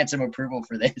 we're going to get some approval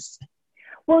for this.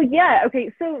 Well, yeah.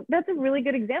 Okay. So that's a really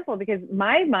good example because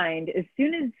my mind, as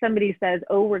soon as somebody says,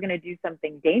 oh, we're going to do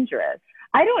something dangerous,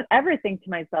 I don't ever think to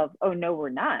myself, oh, no, we're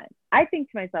not. I think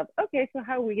to myself, okay, so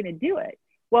how are we going to do it?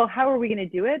 Well, how are we going to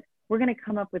do it? We're going to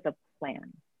come up with a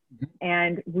plan.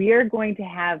 And we are going to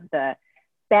have the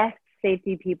best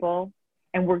safety people.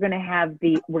 And we're going to have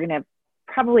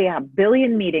probably a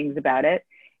billion meetings about it.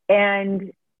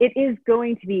 And it is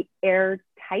going to be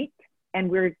airtight. And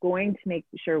we're going to make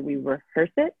sure we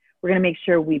rehearse it. We're going to make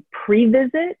sure we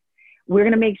pre-visit. We're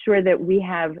going to make sure that we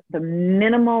have the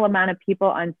minimal amount of people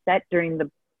on set during the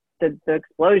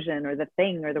explosion or the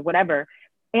thing or the whatever.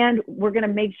 And we're going to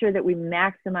make sure that we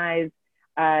maximize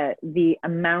the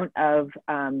amount of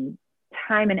time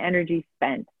and energy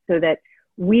spent so that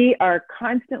we are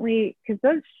constantly,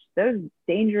 because those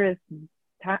dangerous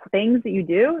things that you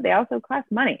do, they also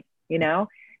cost money,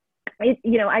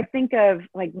 I think of,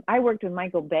 like, I worked with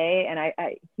Michael Bay, and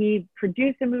he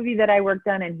produced a movie that I worked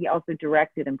on, and he also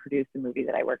directed and produced a movie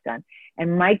that I worked on.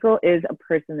 And Michael is a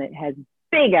person that has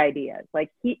big ideas.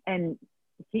 Like you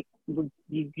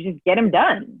just get them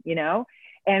done,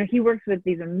 And he works with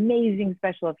these amazing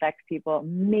special effects people,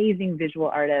 amazing visual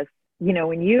artists. you know,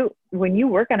 when you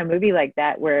work on a movie like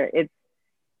that, where it's,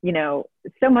 you know,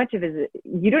 so much of it is,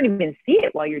 you don't even see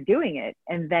it while you're doing it.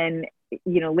 And then,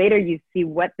 you know, later you see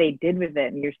what they did with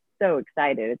it and you're so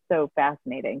excited. It's so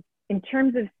fascinating. In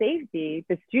terms of safety,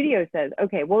 the studio says,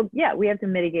 okay, well, yeah, we have to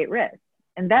mitigate risk.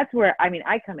 And that's where, I mean,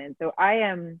 I come in. So I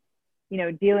am, you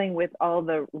know, dealing with all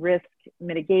the risk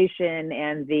mitigation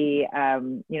and the,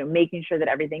 you know, making sure that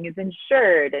everything is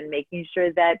insured and making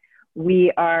sure that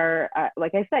we are,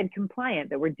 like I said, compliant,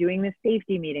 that we're doing the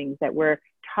safety meetings, that we're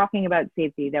talking about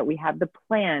safety, that we have the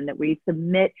plan, that we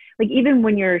submit. Like even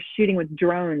when you're shooting with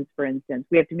drones, for instance,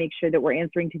 we have to make sure that we're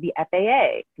answering to the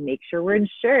FAA, make sure we're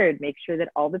insured, make sure that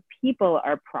all the people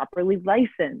are properly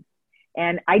licensed.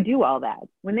 And I do all that.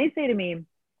 When they say to me,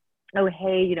 oh,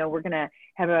 hey, you know, we're going to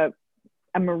have a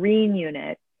marine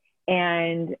unit,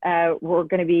 and we're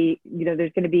going to be, you know,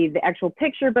 there's going to be the actual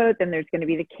picture boat, then there's going to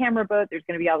be the camera boat, there's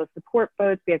going to be all the support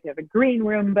boats, we have to have a green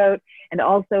room boat, and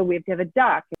also we have to have a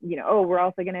dock, you know, oh, we're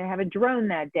also going to have a drone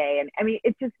that day. And I mean,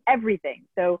 it's just everything.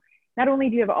 So not only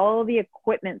do you have all the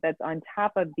equipment that's on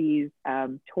top of these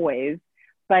toys,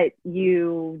 but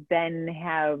you then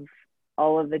have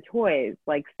all of the toys,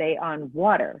 like say on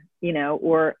water, you know,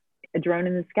 or a drone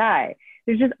in the sky.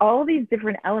 There's just all these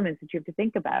different elements that you have to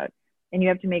think about. And you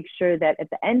have to make sure that at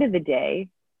the end of the day,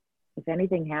 if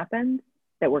anything happens,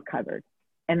 that we're covered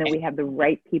and that we have the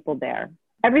right people there.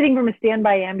 Everything from a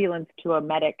standby ambulance to a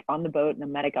medic on the boat and a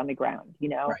medic on the ground, you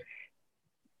know? Right.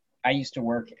 I used to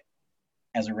work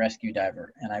as a rescue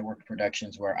diver, and I worked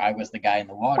productions where I was the guy in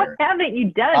the water. What haven't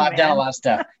you done, I've done a lot of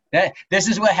stuff. This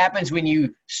is what happens when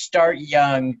you start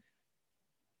young,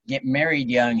 get married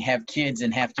young, have kids,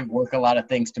 and have to work a lot of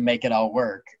things to make it all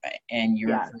work. And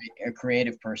you're a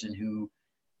creative person who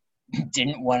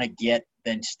didn't want to get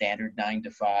the standard 9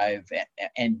 to 5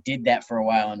 and did that for a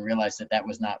while and realized that that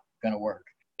was not going to work.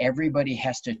 Everybody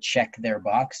has to check their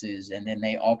boxes, and then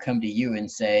they all come to you and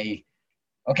say,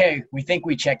 okay, we think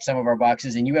we checked some of our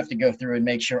boxes, and you have to go through and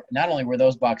make sure not only were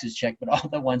those boxes checked, but all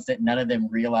the ones that none of them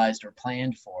realized or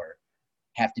planned for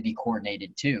have to be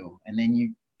coordinated too. And then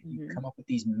you come up with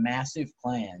these massive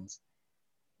plans,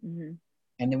 and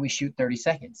then we shoot 30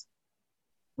 seconds,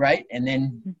 right? And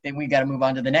then we got to move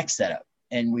on to the next setup,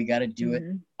 and we got to do it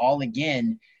all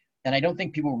again. And I don't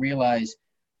think people realize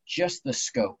just the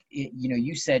scope. You know,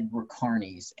 you said we're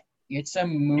carnies. It's a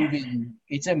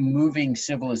moving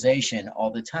civilization all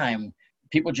the time.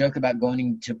 People joke about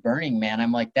going to Burning Man.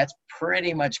 I'm like, that's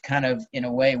pretty much kind of in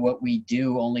a way what we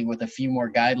do, only with a few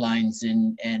more guidelines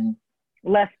and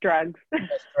less drugs. Less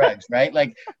drugs, right?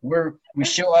 Like we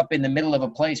show up in the middle of a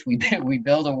place. We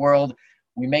build a world.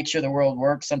 We make sure the world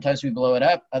works. Sometimes we blow it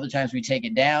up. Other times we take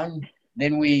it down.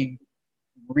 Then we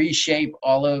reshape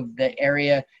all of the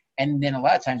area. And then a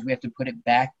lot of times we have to put it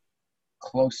back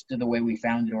close to the way we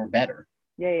found it or better.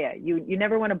 Yeah. You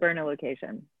never want to burn a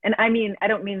location. And I mean, I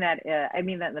don't mean that, I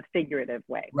mean that in a figurative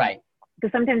way. Right.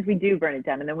 Because sometimes we do burn it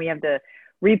down, and then we have to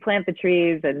replant the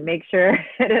trees and make sure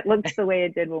that it looks the way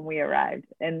it did when we arrived.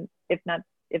 And if not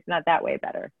that way,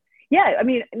 better. Yeah, I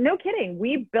mean, no kidding.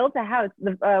 We built a house.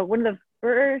 One of the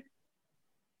first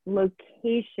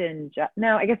location job,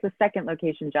 no, I guess the second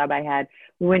location job I had,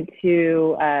 we went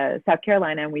to South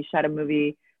Carolina, and we shot a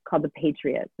movie called The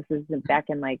Patriot. This is back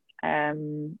in like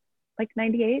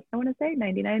 98, I want to say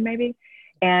 99 maybe.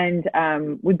 And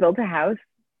we built a house,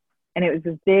 and it was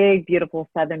this big, beautiful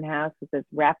Southern house with this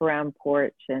wraparound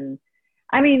porch. And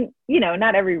I mean, you know,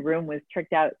 not every room was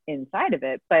tricked out inside of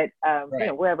it, but you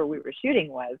know, wherever we were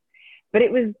shooting was. But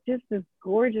it was just this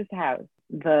gorgeous house.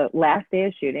 The last day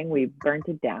of shooting, we burnt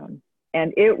it down,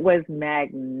 and it was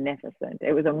magnificent.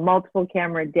 It was a multiple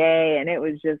camera day, and it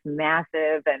was just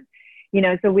massive. And, you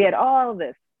know, so we had all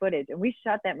this footage, and we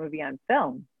shot that movie on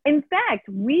film. In fact,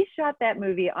 we shot that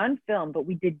movie on film, but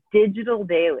we did digital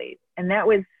dailies. And that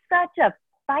was such a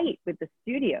fight with the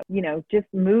studio, you know, just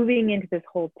moving into this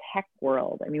whole tech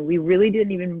world. I mean, we really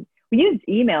didn't even, we used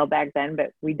email back then,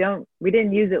 but we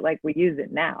didn't use it like we use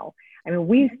it now. I mean,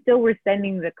 we still were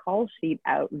sending the call sheet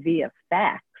out via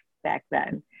fax back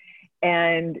then.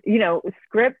 And, you know,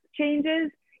 script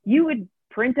changes, you would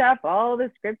print off all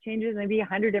the script changes, maybe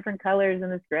 100 different colors in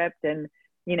the script. And,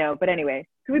 you know, but anyway,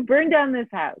 so we burned down this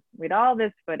house with all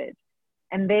this footage.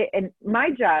 And my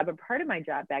job, a part of my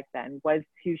job back then, was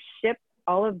to ship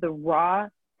all of the raw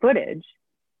footage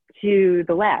to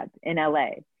the lab in LA.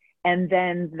 And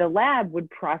then the lab would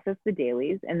process the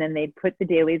dailies, and then they'd put the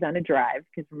dailies on a drive,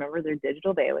 because remember, they're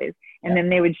digital dailies. And then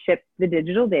they would ship the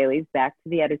digital dailies back to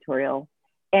the editorial.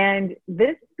 And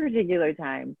this particular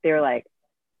time, they were like,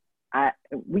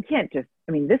 we can't just,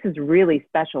 I mean, this is really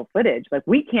special footage. Like,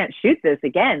 we can't shoot this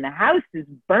again. The house is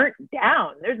burnt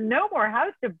down. There's no more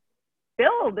house to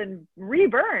build and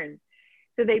reburn.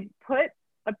 So they put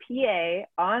a PA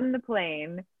on the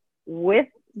plane with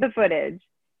the footage,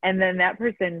 and then that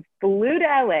person flew to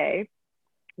LA.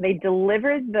 They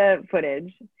delivered the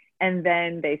footage, and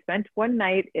then they spent one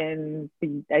night in,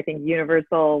 I think,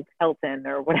 Universal Hilton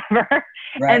or whatever,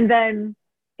 right. And then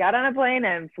got on a plane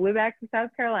and flew back to South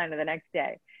Carolina the next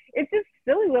day. It's just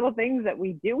silly little things that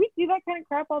we do. We do that kind of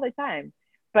crap all the time.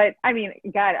 But I mean,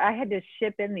 God, I had to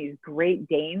ship in these Great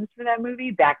Danes for that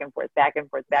movie, back and forth, back and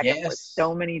forth, back and forth,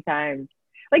 so many times.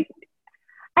 Like,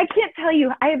 I can't tell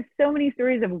you, I have so many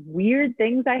stories of weird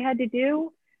things I had to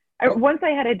do. Once I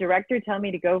had a director tell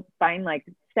me to go find like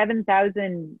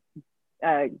 7,000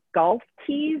 golf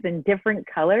tees in different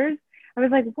colors. I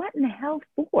was like, what in the hell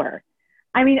for?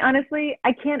 I mean, honestly,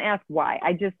 I can't ask why.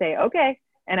 I just say, okay,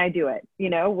 and I do it. You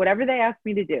know, whatever they ask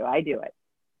me to do, I do it.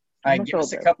 All right, give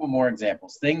us a couple more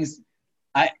examples. Things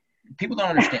people don't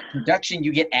understand. Production,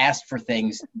 you get asked for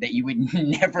things that you would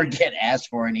never get asked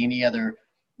for in any other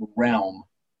realm.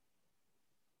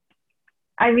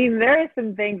 I mean, there are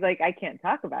some things like I can't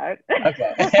talk about.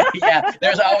 Okay. Yeah,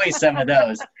 there's always some of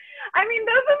those. I mean,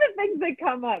 those are the things that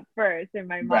come up first in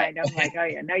my mind. Right. I'm like, oh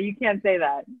yeah, no, you can't say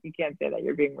that. You can't say that.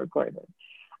 You're being recorded.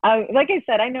 Like I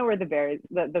said, I know where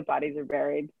the bodies are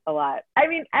buried a lot. I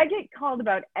mean, I get called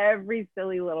about every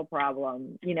silly little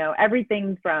problem, you know,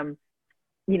 everything from,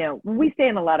 you know, we stay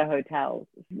in a lot of hotels.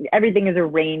 Everything is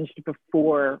arranged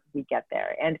before we get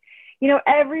there. And, you know,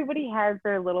 everybody has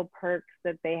their little perks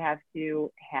that they have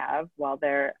to have while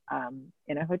they're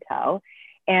in a hotel.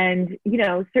 And, you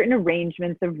know, certain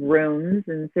arrangements of rooms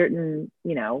and certain,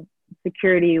 you know,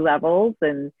 security levels,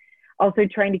 and also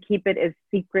trying to keep it as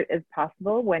secret as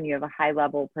possible when you have a high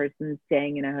level person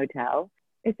staying in a hotel.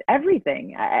 It's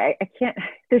everything. I can't,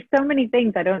 there's so many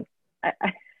things I don't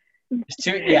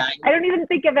even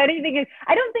think of anything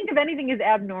I don't think of anything as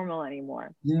abnormal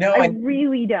anymore. No, I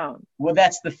really don't. Well,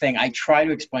 that's the thing I try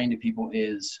to explain to people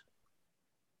is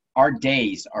our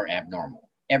days are abnormal.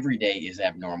 Every day is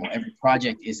abnormal. Every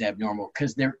project is abnormal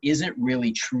because there isn't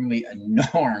really truly a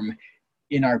norm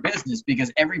in our business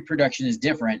because every production is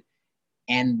different.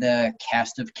 And the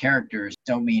cast of characters,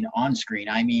 don't mean on screen,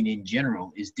 I mean in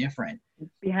general, is different.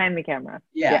 Behind the camera.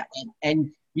 Yeah.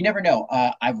 And you never know.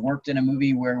 I've worked in a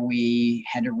movie where we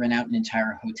had to rent out an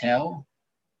entire hotel.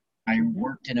 I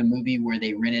worked in a movie where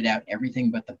they rented out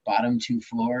everything but the bottom 2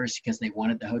 floors because they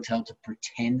wanted the hotel to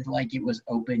pretend like it was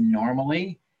open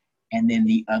normally. And then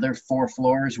the other 4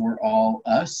 floors were all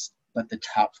us, but the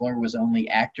top floor was only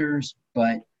actors,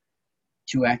 but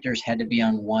 2 actors had to be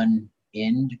on one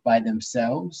end by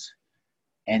themselves.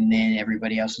 And then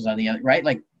everybody else was on the other, right?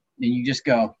 Like, then you just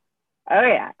go, oh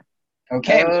yeah.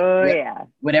 Okay. Oh yeah.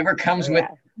 Whatever comes with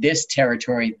this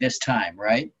territory this time,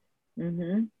 right?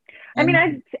 Mm-hmm. I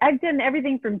mean, I've done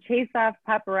everything from chase off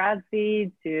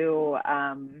paparazzi to,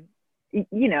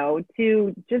 you know,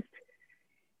 to just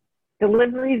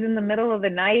deliveries in the middle of the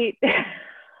night,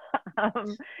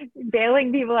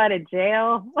 bailing people out of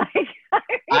jail.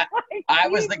 I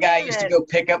was the guy who used to go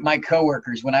pick up my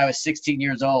coworkers when I was 16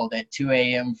 years old at 2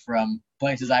 a.m. from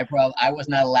places I was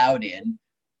not allowed in,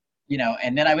 you know,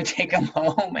 and then I would take them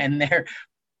home and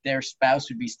their spouse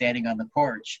would be standing on the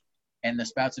porch and the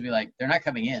spouse would be like, they're not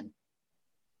coming in.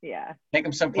 Yeah. Take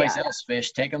them someplace else,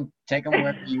 Fish. Take them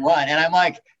wherever you want. And I'm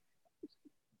like,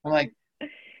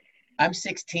 I'm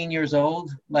 16 years old.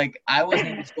 Like, I wasn't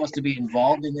even supposed to be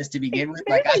involved in this to begin with.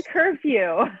 Like, a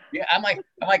curfew. Yeah, I'm like,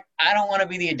 I don't want to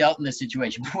be the adult in this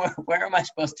situation. Where am I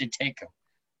supposed to take them?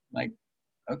 Like,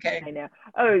 okay. I know.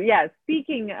 Oh yeah.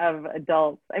 Speaking of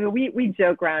adults, I mean, we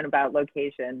joke around about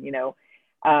location. You know,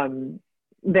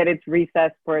 that it's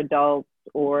recess for adults,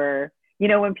 or you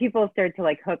know, when people start to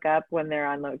like hook up when they're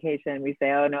on location, we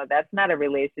say, oh no, that's not a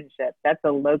relationship. That's a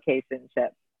locationship.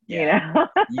 Yeah. You know?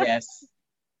 Yes.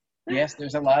 Yes,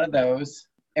 there's a lot of those.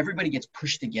 Everybody gets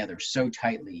pushed together so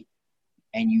tightly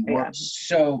and you work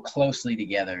so closely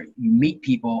together. You meet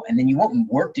people and then you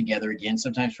won't work together again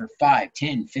sometimes for 5,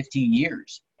 10, 15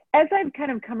 years. As I've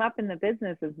kind of come up in the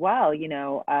business as well, you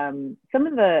know, some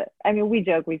of the, I mean, we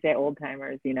joke, we say old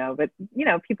timers, you know, but, you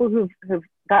know, people who've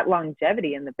got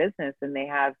longevity in the business and they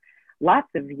have lots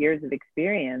of years of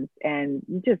experience, and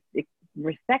you just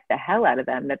respect the hell out of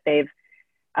them that they've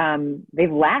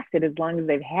lasted as long as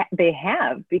they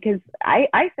have, because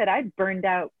I said I burned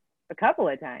out a couple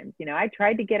of times. You know, I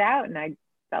tried to get out and I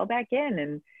fell back in,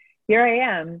 and here I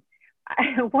am.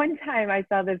 One time I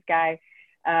saw this guy,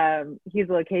 he's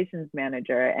a locations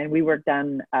manager, and we worked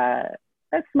on a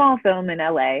small film in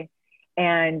LA,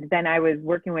 And then I was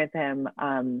working with him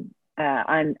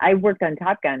I worked on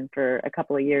Top Gun for a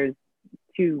couple of years,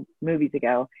 2 movies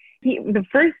ago. The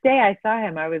first day I saw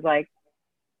him, I was like,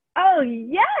 oh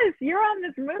yes, you're on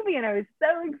this movie. And I was so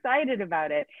excited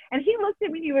about it. And he looked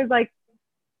at me and he was like,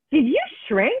 did you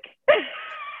shrink?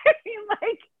 I mean,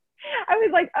 like, I was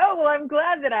like, oh, well, I'm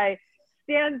glad that I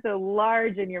stand so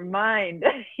large in your mind.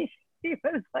 He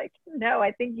was like, no,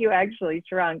 I think you actually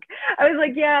shrunk. I was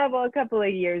like, yeah, well, a couple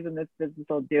of years in this business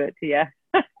will do it to you.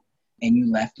 And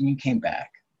you left and you came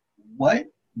back. What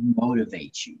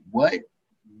motivates you? What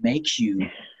makes you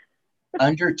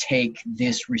undertake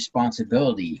this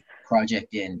responsibility,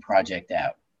 project in, project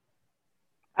out?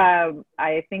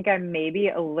 I think I'm maybe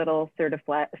a little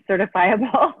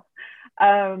certifiable.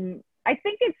 I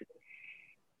think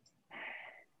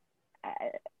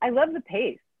I love the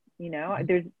pace, you know.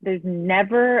 There's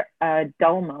never a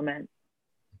dull moment.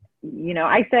 You know,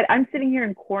 I said I'm sitting here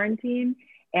in quarantine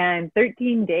and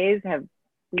 13 days have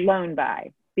flown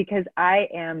by because I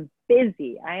am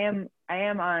busy. I am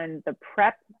on the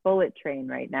prep bullet train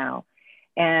right now.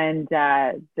 And,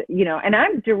 you know, and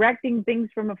I'm directing things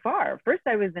from afar. First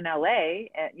I was in LA,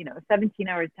 17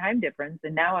 hours time difference.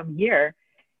 And now I'm here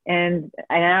and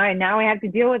now I have to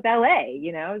deal with LA,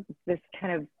 you know, this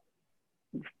kind of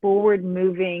forward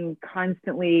moving,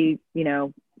 constantly, you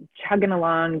know, chugging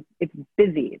along. It's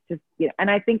busy. It's just, you know,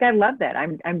 and I think I love that.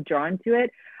 I'm drawn to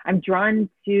it. I'm drawn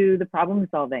to the problem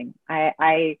solving. I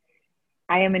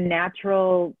am a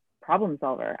natural problem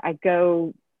solver. I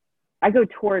go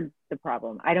towards the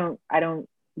problem. I'm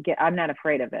not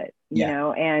afraid of it, you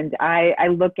know, and I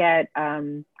look at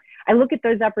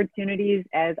those opportunities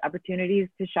as opportunities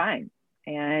to shine.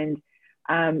 And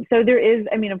so there is,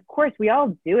 I mean, of course we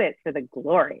all do it for the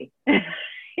glory, you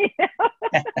know?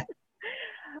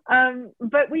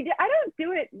 But I don't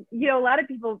do it, you know. A lot of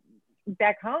people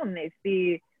back home, they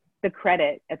see the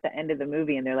credit at the end of the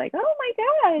movie and they're like, oh my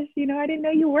gosh, you know, I didn't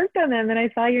know you worked on them. And then I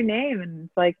saw your name and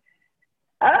it's like,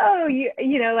 oh,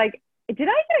 you know, like, did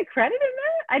I get a credit in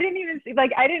that? I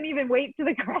didn't even wait to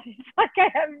the credits. Like, I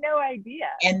have no idea.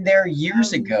 And they're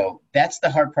years ago. That's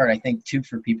the hard part, I think, too,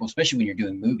 for people, especially when you're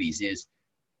doing movies, is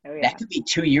that could be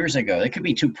 2 years ago. That could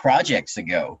be 2 projects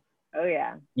ago. Oh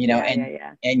yeah. You know,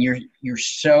 and you're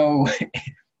so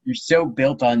you're so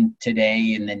built on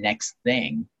today and the next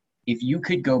thing. If you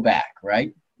could go back,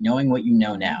 right, knowing what you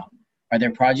know now, are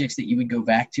there projects that you would go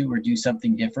back to or do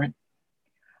something different?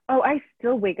 Oh, I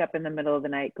still wake up in the middle of the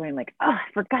night going like, oh,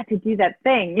 I forgot to do that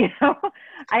thing. You know,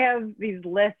 I have these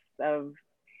lists of,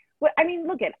 well, I mean,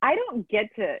 look I don't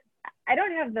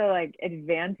have the like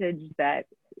advantage that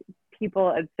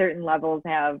people at certain levels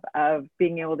have of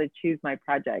being able to choose my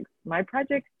projects. My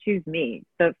projects choose me.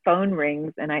 The phone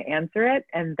rings and I answer it.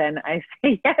 And then I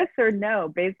say yes or no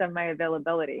based on my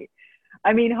availability.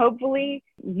 I mean, hopefully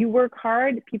you work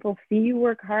hard, people see you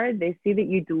work hard, they see that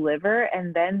you deliver,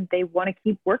 and then they want to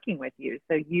keep working with you.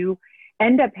 So you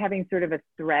end up having sort of a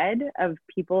thread of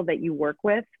people that you work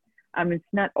with. It's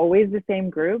not always the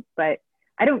same group, but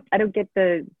I don't get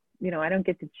I don't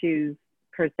get to choose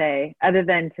per se, other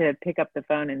than to pick up the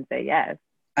phone and say yes.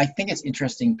 I think it's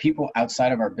interesting. People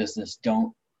outside of our business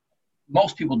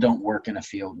most people don't work in a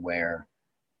field where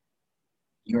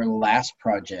your last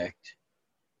project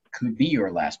could be your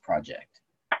last project,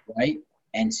 right?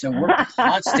 And so we're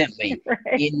constantly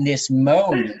in this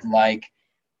mode of like,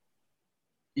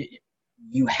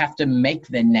 you have to make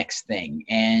the next thing.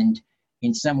 And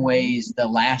in some ways, the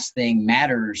last thing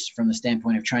matters from the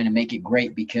standpoint of trying to make it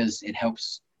great because it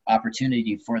helps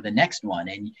opportunity for the next one.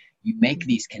 And you make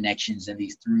these connections and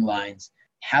these through lines.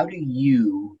 How do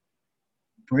you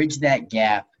bridge that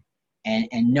gap and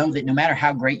know that no matter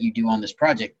how great you do on this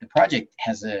project, the project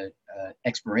has a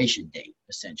expiration date,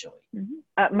 essentially?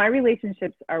 Mm-hmm. My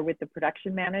relationships are with the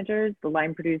production managers, the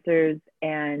line producers,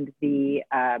 and the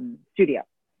studio.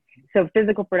 So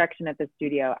physical production at the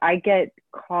studio. I get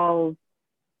calls.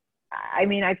 I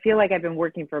mean, I feel like I've been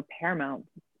working for Paramount.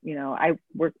 You know, I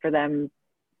worked for them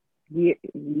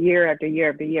year after year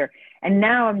after year. And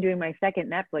now I'm doing my second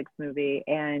Netflix movie.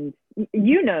 And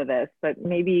you know this, but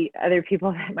maybe other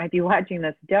people that might be watching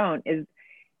this don't, is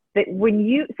that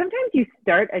sometimes you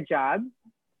start a job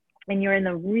and you're in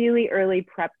the really early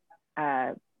prep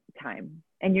time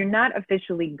and you're not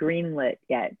officially greenlit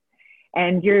yet.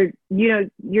 And you're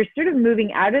sort of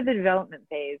moving out of the development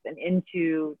phase and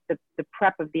into the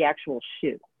prep of the actual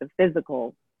shoot, the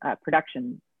physical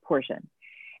production portion.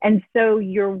 And so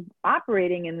you're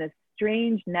operating in this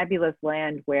strange nebulous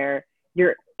land where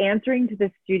you're answering to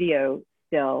the studio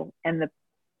still and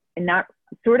not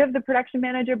sort of the production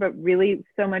manager, but really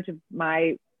so much of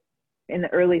my in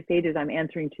the early stages, I'm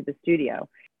answering to the studio.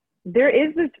 There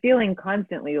is this feeling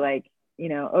constantly like, you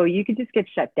know, oh, you could just get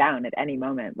shut down at any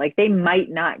moment. Like they might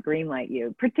not greenlight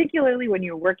you, particularly when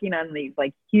you're working on these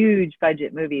like huge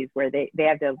budget movies where they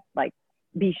have to like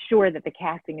be sure that the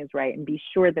casting is right and be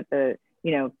sure that the,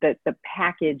 you know, that the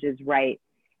package is right.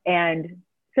 And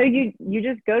so you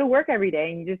just go to work every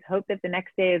day and you just hope that the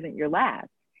next day isn't your last.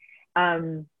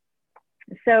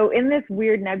 So in this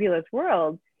weird nebulous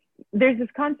world, there's this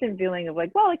constant feeling of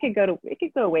like, well, it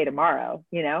could go away tomorrow,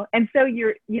 you know? And so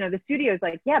you're, you know, the studio's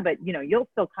like, yeah, but you know, you'll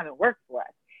still come and work for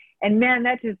us. And man,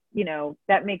 that just, you know,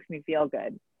 that makes me feel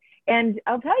good. And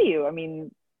I'll tell you, I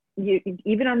mean,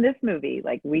 even on this movie,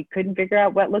 like we couldn't figure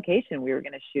out what location we were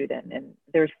going to shoot in. And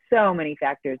there's so many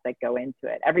factors that go into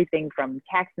it. Everything from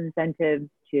tax incentives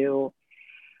to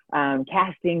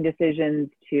casting decisions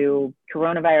to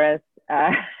coronavirus.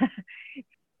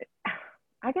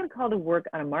 I got a call to work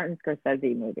on a Martin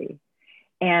Scorsese movie.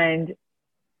 And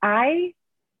I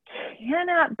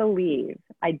cannot believe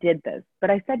I did this,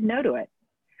 but I said no to it.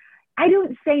 I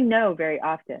don't say no very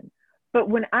often. But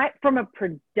from a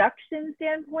production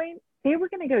standpoint, they were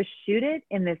going to go shoot it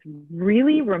in this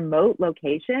really remote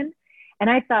location. And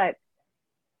I thought,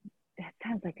 that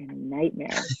sounds like a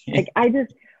nightmare. Like I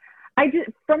just,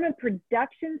 from a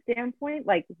production standpoint,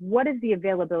 like what is the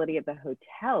availability of the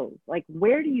hotels? Like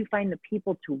where do you find the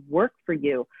people to work for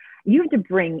you? You have to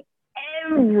bring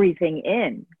everything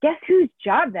in. Guess whose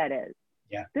job that is?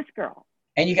 Yeah. This girl.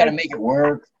 And you got to make it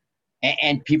work.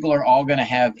 And people are all going to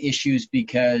have issues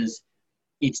because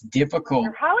it's difficult.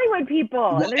 They're Hollywood people.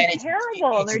 Well, and they're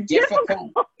terrible. They're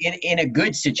difficult. In a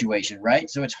good situation, right?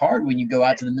 So it's hard when you go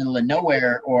out to the middle of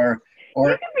nowhere or you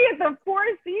can be at the Four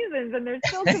Seasons and they're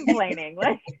still complaining.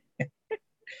 Like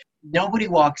nobody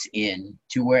walks in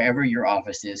to wherever your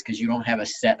office is because you don't have a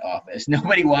set office.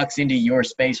 Nobody walks into your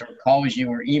space or calls you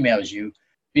or emails you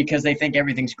because they think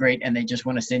everything's great and they just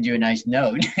want to send you a nice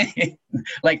note.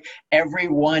 Like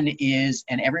everyone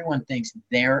thinks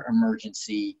their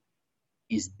emergency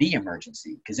is the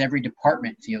emergency because every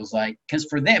department feels like, because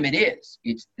for them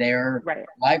it's their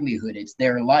livelihood, it's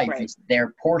their life, it's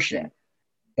their portion. Yeah.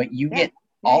 But you get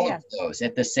all of those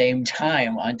at the same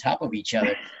time on top of each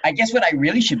other. I guess what I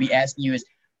really should be asking you is,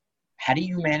 how do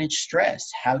you manage stress?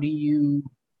 How do you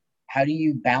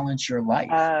balance your life?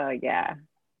 Yeah.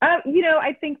 You know,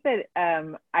 I think that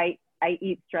I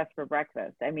eat stress for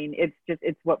breakfast. I mean,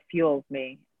 it's what fuels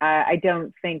me. I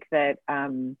don't think that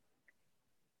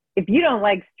if you don't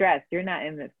like stress, you're not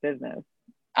in this business.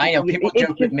 I know people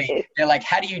joke with me. They're like,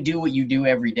 how do you do what you do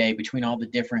every day between all the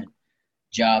different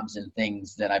jobs and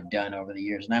things that I've done over the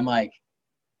years? And I'm like,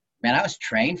 man, I was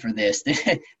trained for this.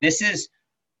 This is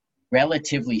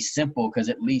relatively simple because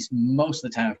at least most of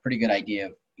the time I have a pretty good idea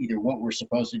of either what we're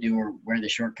supposed to do or where the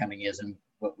shortcoming is and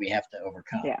what we have to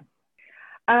overcome. Yeah.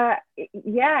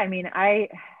 I mean,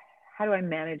 how do I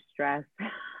manage stress?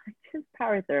 Just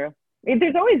power through.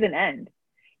 There's always an end.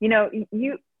 You know,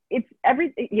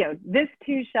 this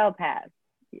too shall pass.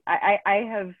 I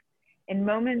have, in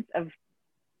moments of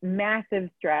massive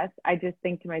stress, I just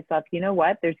think to myself, you know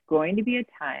what? There's going to be a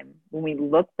time when we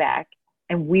look back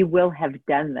and we will have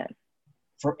done this.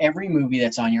 For every movie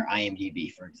that's on your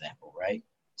IMDb, for example, right?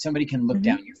 Somebody can look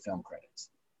down your film credits.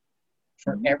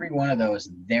 For every one of those,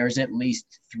 there's at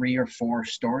least 3 or 4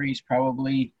 stories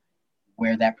probably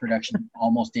where that production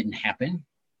almost didn't happen.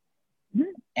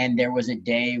 And there was a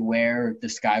day where the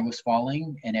sky was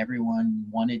falling and everyone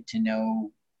wanted to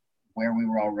know where we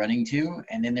were all running to.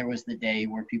 And then there was the day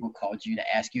where people called you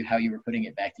to ask you how you were putting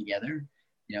it back together.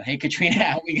 You know, hey, Katrina,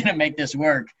 how are we going to make this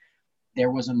work? There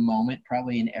was a moment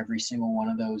probably in every single one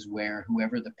of those where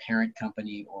whoever the parent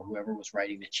company or whoever was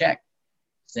writing the check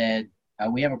said,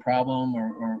 we have a problem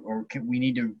or we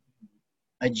need to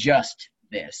adjust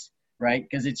this, right?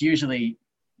 Because it's usually,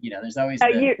 you know, there's always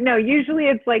usually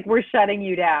it's like we're shutting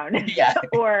you down. Yeah.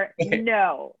 Or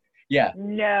no. Yeah.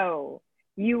 No,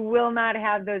 you will not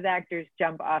have those actors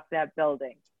jump off that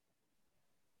building.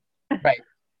 Right.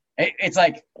 It's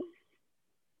like,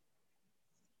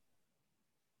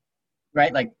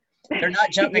 right? Like they're not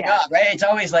jumping off, right? It's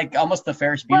always like almost the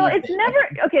Ferris Bueller. Well, it's thing. Never,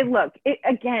 okay, look,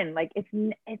 like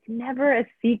it's never a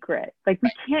secret. Like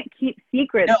we can't keep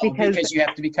secrets because you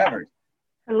have to be covered.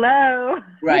 Hello.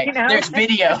 Right. You know? There's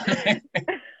video.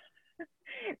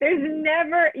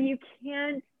 You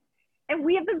can't, and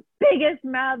we have the biggest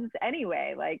mouths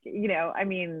anyway. Like, you know, I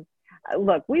mean,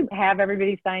 look, we have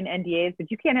everybody sign NDAs, but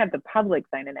you can't have the public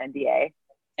sign an NDA.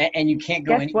 And you can't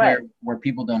go anywhere where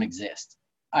people don't exist.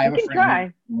 I have a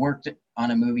friend who worked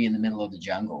on a movie in the middle of the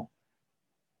jungle.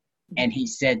 And he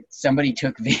said somebody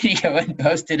took video and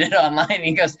posted it online.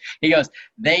 He goes,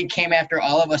 they came after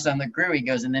all of us on the crew. He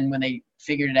goes, and then when they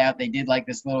figured it out, they did like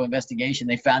this little investigation.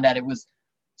 They found out it was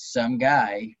some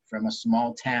guy from a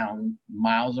small town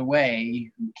miles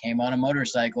away who came on a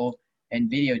motorcycle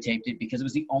and videotaped it because it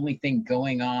was the only thing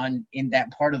going on in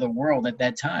that part of the world at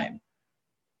that time.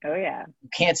 Oh yeah. You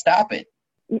can't stop it.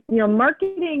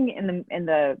 Marketing in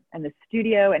the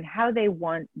studio and how they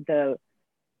want the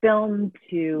film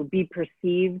to be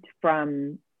perceived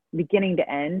from beginning to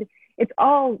end, it's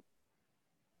all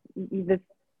this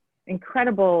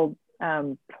incredible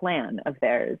plan of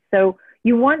theirs. So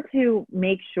you want to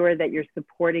make sure that you're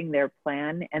supporting their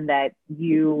plan and that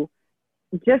you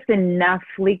just enough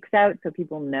leaks out so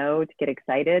people know to get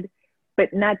excited,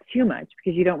 but not too much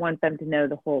because you don't want them to know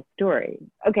the whole story.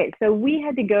 Okay, so we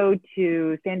had to go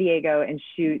to San Diego and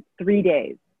shoot 3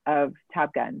 days of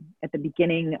Top Gun at the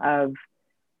beginning of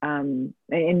in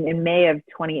May of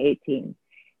 2018.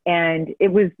 And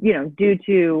it was, due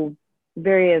to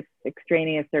various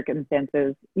extraneous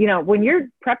circumstances. When you're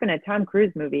prepping a Tom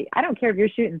Cruise movie, I don't care if you're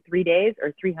shooting 3 days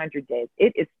or 300 days,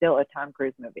 it is still a Tom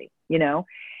Cruise movie,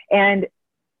 and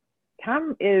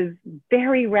Tom is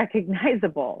very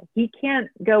recognizable. He can't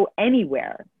go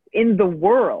anywhere in the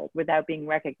world without being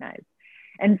recognized.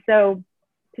 And so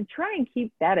to try and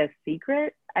keep that a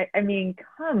secret, I mean,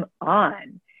 come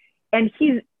on. And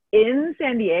he's in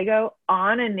San Diego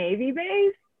on a Navy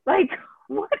base? Like,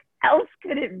 what else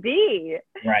could it be?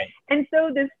 Right. And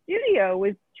so the studio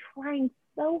was trying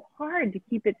so hard to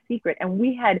keep it secret. And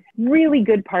we had really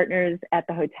good partners at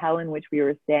the hotel in which we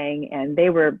were staying, and they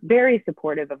were very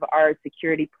supportive of our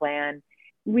security plan.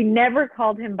 We never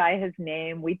called him by his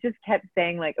name. We just kept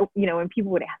saying, like, when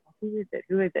people would ask, who is it?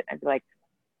 Who is it? I'd be like,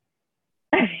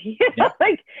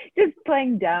 like just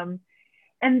playing dumb.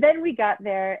 And then we got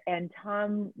there and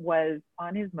Tom was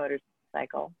on his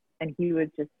motorcycle and he was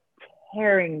just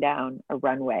tearing down a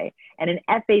runway. And an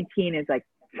F-18 is like,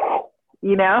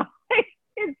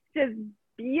 it's just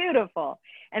beautiful.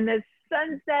 And the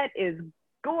sunset is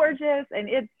gorgeous and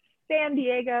it's San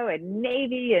Diego and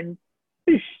Navy and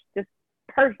just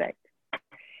perfect.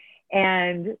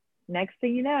 And next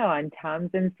thing you know, on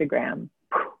Tom's Instagram,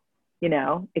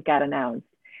 it got announced.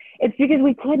 It's because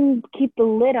we couldn't keep the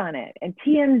lid on it. And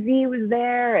TMZ was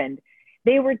there and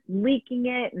they were leaking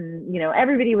it. And,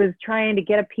 everybody was trying to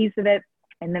get a piece of it.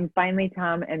 And then finally,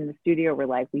 Tom and the studio were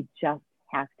like, we just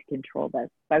have to control this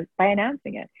by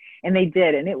announcing it. And they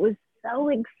did. And it was so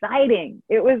exciting.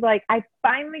 It was like, I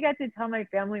finally got to tell my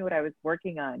family what I was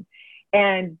working on.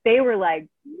 And they were like,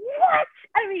 what?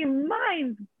 I mean,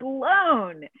 mind's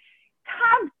blown.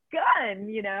 Top Gun,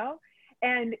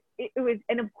 And it was,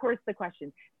 and of course the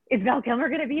question, is Val Kilmer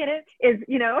going to be in it?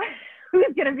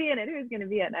 Who's going to be in it? Who's going to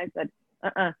be in it? And I said,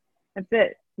 that's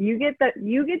it. You get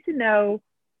to know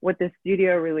what the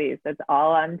studio released. That's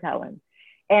all I'm telling.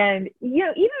 And,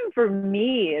 even for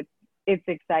me, it's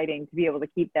exciting to be able to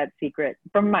keep that secret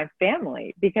from my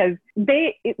family because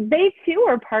they too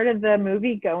are part of the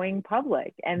movie going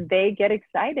public and they get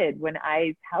excited when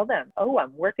I tell them, oh,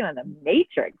 I'm working on the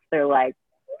Matrix. They're like,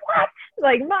 what?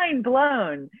 Like mind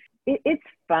blown. It's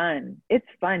fun. It's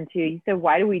fun too. So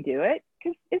why do we do it?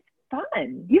 Because it's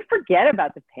fun. You forget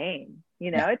about the pain.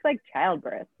 It's like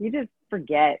childbirth. You just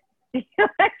forget.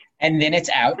 And then it's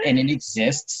out and it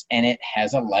exists and it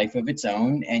has a life of its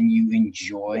own and you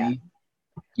enjoy,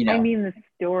 I mean, the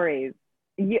stories.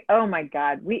 Oh my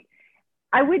God.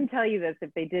 I wouldn't tell you this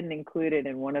if they didn't include it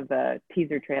in one of the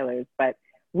teaser trailers, but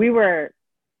we were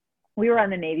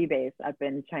on the Navy base up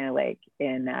in China Lake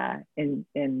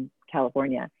in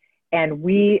California. And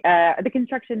the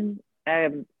construction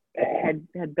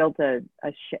had built a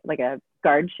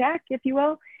guard shack, if you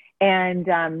will. And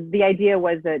the idea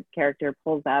was that character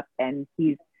pulls up and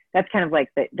that's kind of like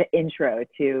the intro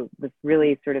to this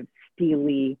really sort of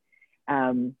steely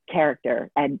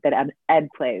character that Ed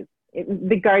plays.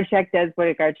 The guard shack does what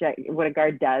a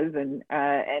guard does and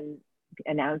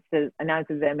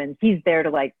announces him, and he's there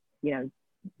to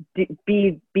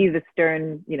be the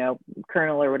stern,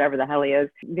 colonel or whatever the hell he is.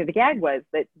 The gag was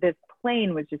that this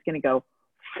plane was just going to go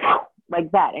like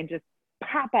that and just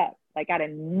pop up like out of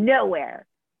nowhere.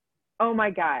 Oh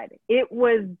my God, it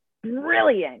was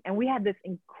brilliant. And we had this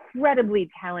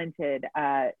incredibly talented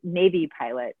Navy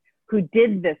pilot who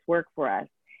did this work for us.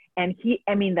 And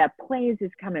that plane is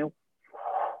just coming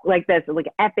like this, like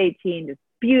F-18, just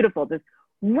beautiful, just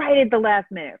right at the last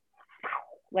minute,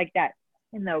 like that.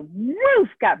 And the roof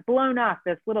got blown off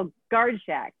this little guard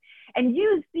shack. And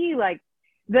you see like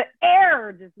the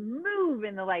air just move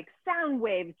and the sound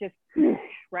waves just,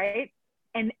 right?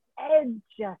 And Ed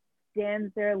just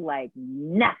stands there like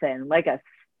nothing, like a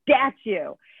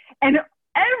statue. And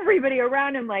everybody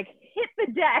around him like hit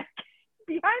the deck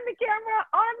behind the camera,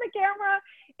 on the camera.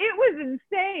 It was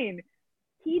insane.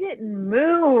 He didn't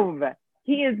move.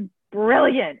 He is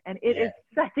brilliant. And it is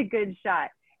such a good shot.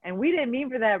 And we didn't mean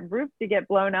for that roof to get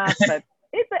blown off, but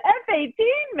it's an F-18,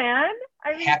 man.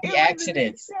 I mean, happy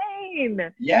accidents.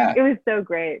 Insane. Yeah. It was so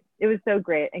great. It was so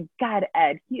great. And God,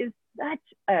 Ed, he is such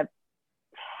a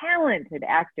talented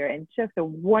actor and just a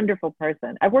wonderful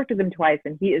person. I've worked with him twice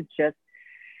and he is just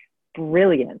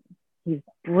brilliant. He's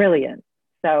brilliant.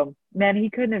 So, man,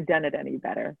 he couldn't have done it any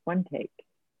better. One take.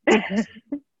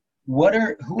 Who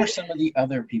are some of the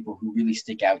other people who really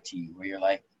stick out to you where you're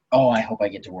like, oh, I hope I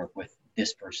get to work with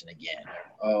this person again?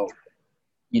 Or,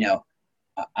 oh,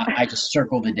 I just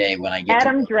circle the day when I get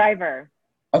Adam to Driver.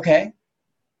 Okay.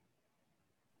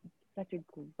 Such a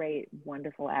great,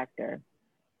 wonderful actor.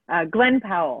 Glenn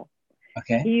Powell.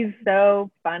 Okay. He's so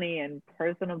funny and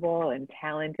personable and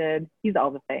talented. He's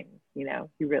all the things,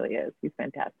 he really is. He's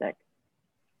fantastic.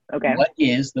 Okay. What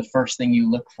is the first thing you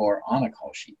look for on a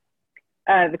call sheet?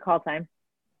 The call time.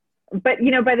 But,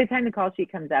 by the time the call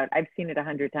sheet comes out, I've seen it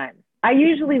 100 times. I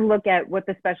usually look at what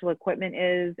the special equipment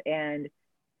is and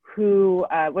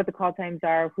what the call times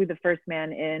are, who the first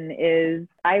man in is.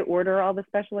 I order all the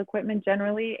special equipment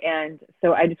generally. And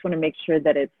so I just want to make sure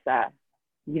that it's,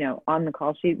 on the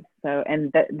call sheet. So, and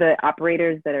the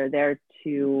operators that are there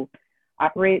to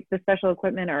operate the special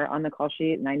equipment are on the call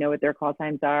sheet, and I know what their call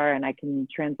times are, and I can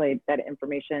translate that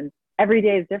information. Every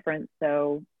day is different.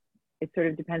 So it sort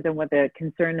of depends on what the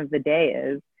concern of the day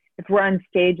is. If we're on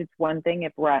stage, it's one thing.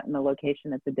 If we're out in the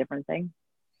location, it's a different thing.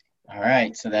 All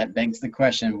right. So that begs the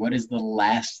question, what is the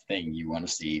last thing you want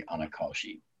to see on a call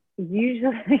sheet?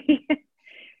 Usually,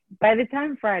 by the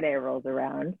time Friday rolls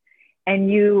around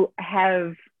and you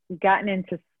have gotten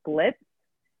into splits,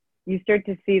 you start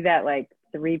to see that like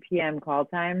 3 p.m. call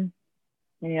time.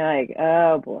 And you're like,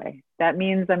 oh boy, that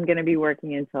means I'm going to be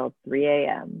working until 3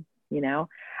 a.m.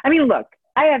 I mean, look,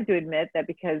 I have to admit that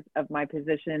because of my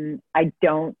position, I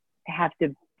don't have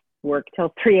to work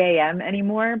till 3 a.m.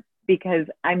 anymore because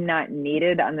I'm not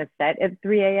needed on the set at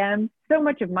 3 a.m. So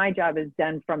much of my job is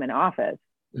done from an office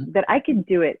that I could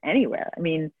do it anywhere. I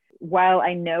mean, while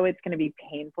I know it's going to be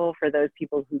painful for those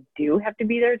people who do have to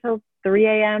be there till 3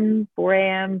 a.m., 4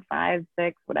 a.m., 5,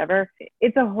 6, whatever,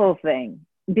 it's a whole thing.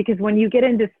 Because when you get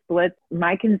into splits,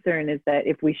 my concern is that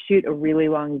if we shoot a really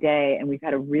long day and we've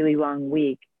had a really long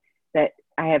week, that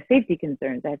I have safety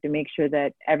concerns. I have to make sure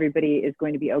that everybody is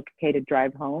going to be okay to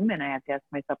drive home. And I have to ask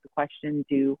myself the question,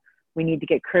 do we need to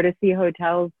get courtesy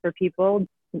hotels for people?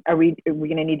 Are we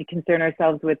going to need to concern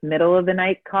ourselves with middle of the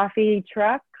night coffee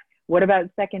trucks? What about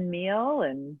second meal?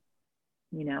 And,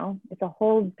 it's a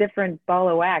whole different ball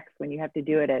of wax when you have to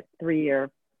do it at 3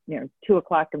 or 2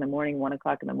 o'clock in the morning, 1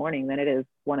 o'clock in the morning than it is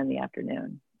 1 in the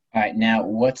afternoon. All right. Now,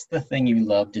 what's the thing you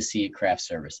love to see at craft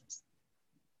services?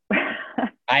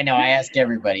 I know I ask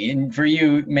everybody, and for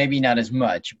you, maybe not as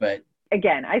much, but.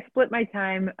 Again, I split my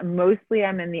time. Mostly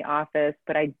I'm in the office,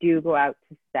 but I do go out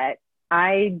to set.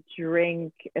 I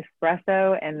drink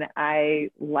espresso, and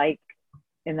I like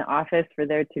in the office for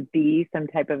there to be some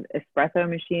type of espresso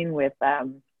machine with a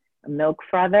milk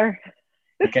frother.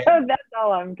 Okay. So that's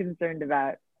all I'm concerned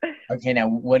about. Okay, now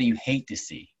what do you hate to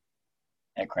see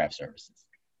at craft services?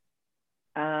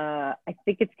 I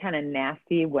think it's kind of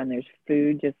nasty when there's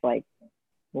food just like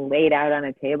laid out on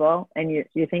a table and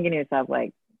you're thinking to yourself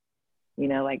like,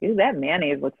 ooh, that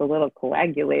mayonnaise looks a little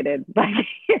coagulated. Like,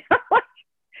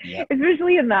 Yep.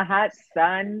 Especially in the hot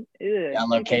sun. Ugh, on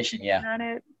location, yeah. On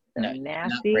it. So No,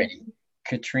 nasty. not pretty.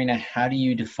 Katrina, how do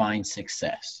you define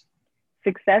success?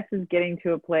 Success is getting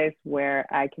to a place where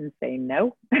I can say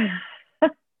no.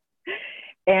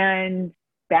 And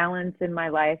balance in my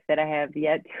life that I have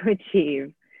yet to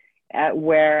achieve,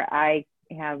 where I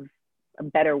have a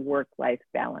better work-life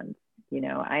balance.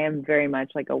 I am very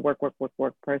much like a work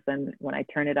person. When I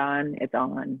turn it on, it's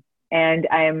on. And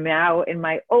I am now in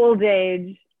my old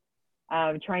age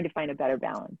trying to find a better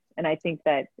balance. And I think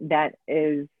that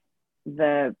is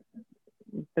the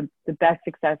best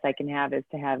success I can have is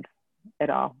to have it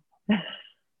all.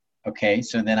 Okay,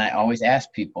 so then I always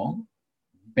ask people,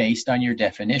 based on your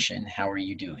definition, how are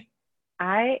you doing?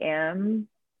 I'm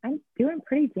doing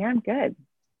pretty damn good.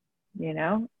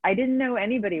 I didn't know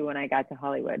anybody when I got to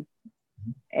Hollywood.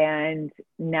 And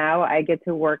now I get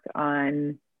to work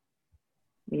on,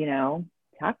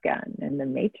 Top Gun and The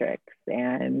Matrix.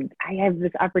 And I have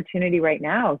this opportunity right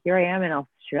now. Here I am in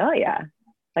Australia.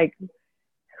 Like,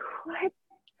 what?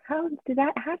 How did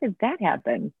that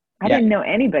happen? I didn't know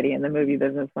anybody in the movie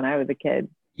business when I was a kid.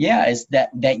 Yeah, it's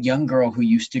that young girl who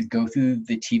used to go through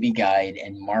the TV guide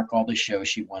and mark all the shows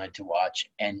she wanted to watch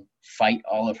and fight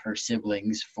all of her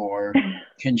siblings for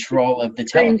control of the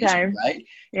Screen television, time. right?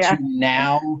 To Yeah.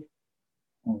 now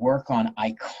work on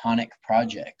iconic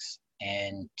projects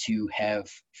and to have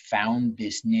found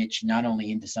this niche not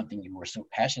only into something you were so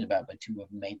passionate about, but to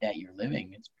have made that your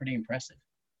living. It's pretty impressive.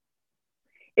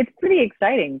 It's pretty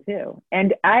exciting too.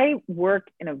 And I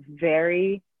work in a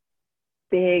very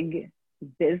big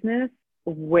business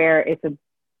where it's a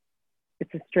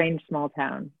strange small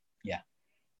town. Yeah.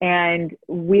 And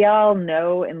we all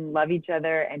know and love each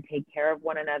other and take care of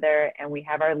one another, and we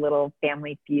have our little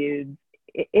family feuds.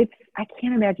 It's I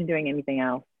can't imagine doing anything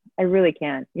else. I really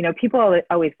can't. You know, people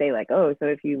always say like, "Oh, so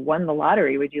if you won the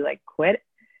lottery, would you like quit?"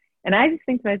 And I just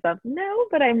think to myself, "No,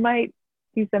 but I might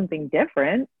do something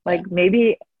different. Yeah. Like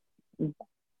maybe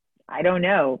I don't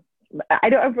know. I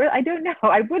don't know.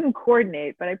 I wouldn't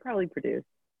coordinate, but I'd probably produce.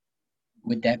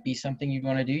 Would that be something you'd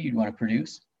want to do? You'd want to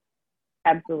produce?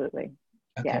 Absolutely.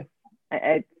 Okay. Yes.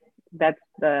 I, that's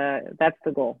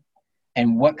the goal.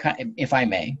 And what kind, if I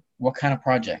may, what kind of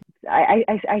project?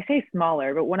 I say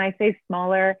smaller, but when I say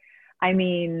smaller, I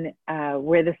mean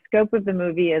where the scope of the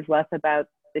movie is less about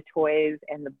the toys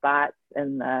and the bots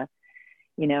and the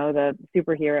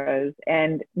superheroes,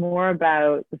 and more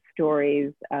about the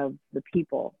stories of the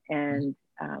people. And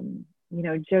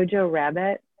Jojo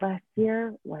Rabbit last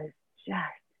year was just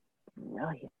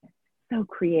brilliant, so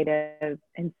creative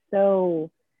and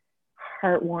so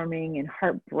heartwarming and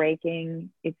heartbreaking.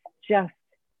 It's just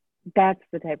that's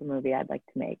the type of movie I'd like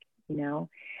to make.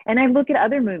 And I look at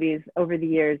other movies over the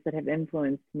years that have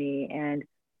influenced me, and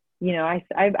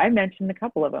I mentioned a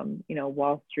couple of them,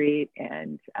 Wall Street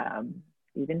and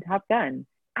even Top Gun.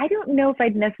 I don't know if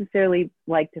I'd necessarily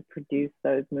like to produce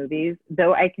those movies,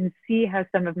 though I can see how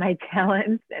some of my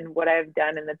talents and what I've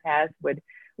done in the past would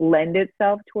lend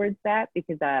itself towards that,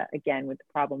 because again, with the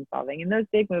problem solving, and those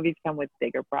big movies come with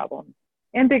bigger problems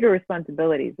and bigger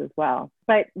responsibilities as well.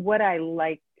 But what I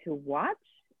like to watch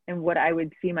and what I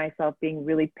would see myself being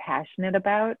really passionate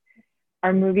about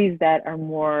are movies that are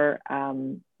more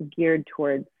geared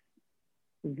towards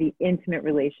the intimate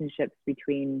relationships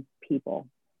between people,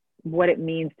 what it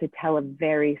means to tell a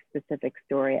very specific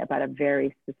story about a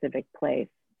very specific place.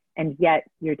 And yet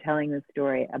you're telling the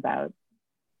story about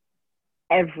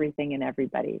everything and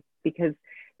everybody, because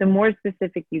the more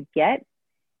specific you get,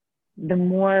 the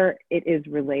more it is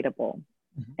relatable.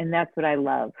 Mm-hmm. And that's what I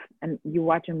love. And you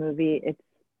watch a movie, it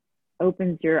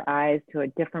opens your eyes to a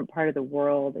different part of the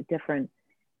world, a different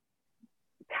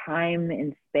time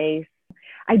and space.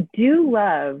 I do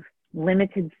love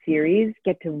limited series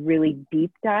get to really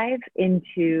deep dive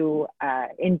into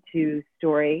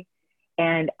story.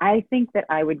 And I think that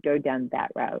I would go down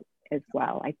that route as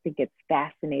well. I think it's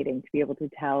fascinating to be able to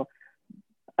tell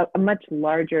a much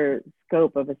larger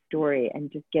scope of a story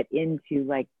and just get into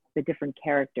like the different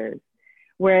characters.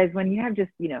 Whereas when you have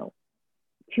just,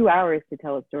 2 hours to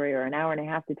tell a story or an hour and a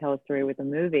half to tell a story with a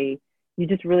movie, you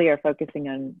just really are focusing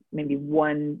on maybe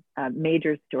one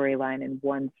major storyline and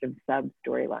one sort of sub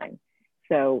storyline.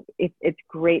 So it's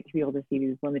great to be able to see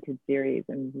these limited series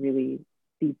and really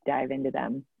deep dive into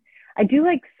them. I do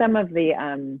like some of the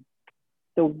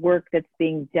work that's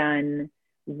being done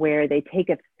where they take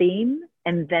a theme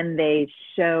and then they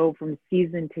show from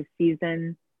season to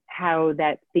season how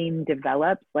that theme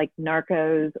develops, like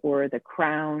Narcos or The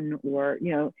Crown, or,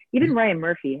 even Ryan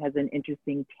Murphy has an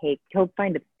interesting take. He'll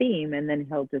find a theme and then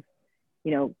he'll just,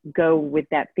 go with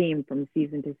that theme from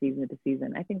season to season to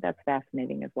season. I think that's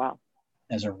fascinating as well.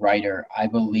 As a writer, I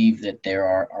believe that there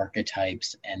are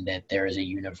archetypes and that there is a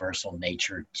universal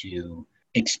nature to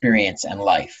experience and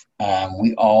life.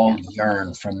 We all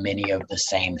yearn for many of the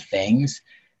same things.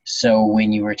 So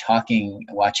when you were talking,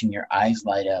 watching your eyes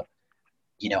light up,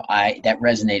 that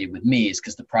resonated with me, is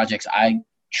because the projects I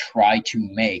try to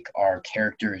make are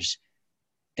characters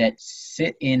that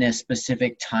sit in a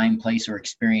specific time, place, or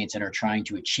experience and are trying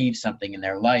to achieve something in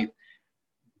their life.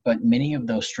 But many of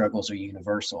those struggles are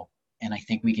universal. And I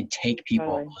think we can take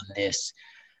people on this,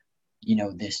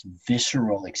 this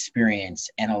visceral experience,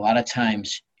 and a lot of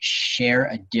times share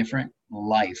a different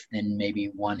life than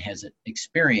maybe one has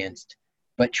experienced,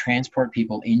 but transport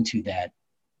people into that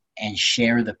and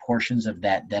share the portions of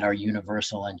that are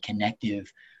universal and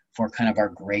connective for kind of our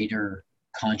greater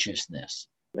consciousness.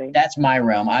 That's my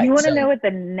realm. You want to know what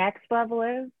the next level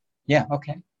is? Yeah,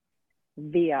 okay.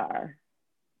 VR.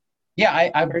 Yeah,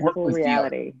 I've worked with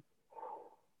reality.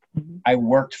 VR. I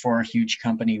worked for a huge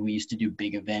company. We used to do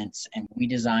big events, and we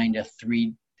designed a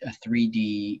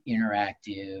 3D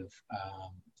interactive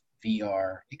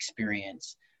VR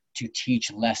experience to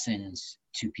teach lessons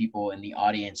to people in the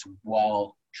audience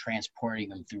while transporting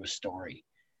them through a story.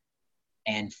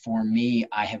 And for me,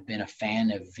 I have been a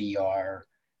fan of VR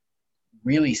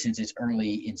really since its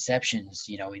early inceptions.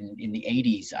 You know, in the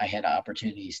 80s, I had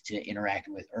opportunities to interact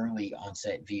with early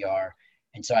onset VR.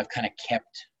 And so I've kind of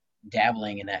kept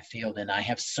dabbling in that field. And I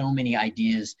have so many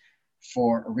ideas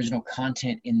for original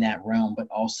content in that realm, but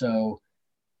also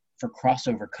for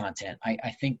crossover content.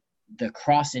 I think the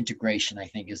cross integration, I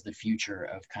think, is the future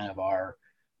of kind of our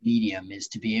medium, is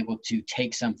to be able to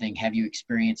take something, have you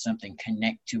experience something,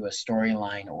 connect to a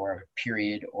storyline or a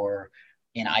period or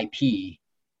an IP,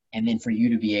 and then for you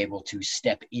to be able to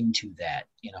step into that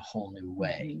in a whole new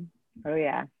way. Oh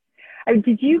yeah.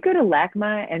 Did you go to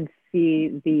LACMA and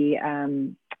see the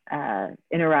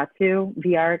Inaratu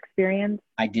VR experience?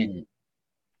 I didn't.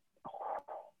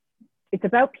 It's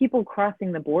about people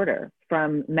crossing the border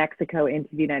from Mexico into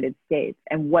the United States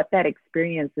and what that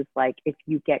experience is like if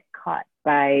you get caught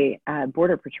by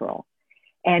Border Patrol.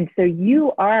 And so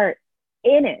you are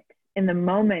in it in the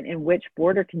moment in which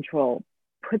Border Control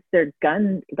puts their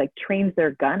gun, like trains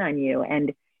their gun on you.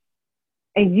 And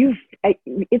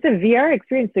it's a VR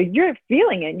experience. So you're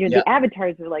feeling it. The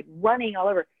avatars are like running all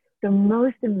over. The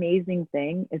most amazing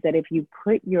thing is that if you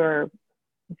put your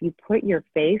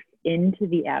face into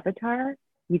the avatar,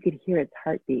 you could hear its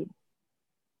heartbeat.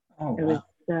 Oh, wow. It was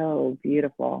so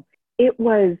beautiful. It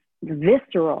was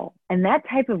visceral. And that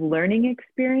type of learning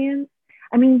experience,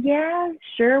 I mean, yeah,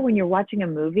 sure, when you're watching a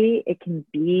movie, it can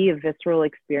be a visceral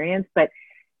experience, but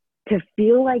to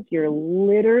feel like you're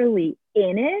literally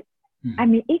in it, I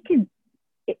mean,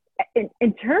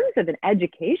 in terms of an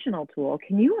educational tool,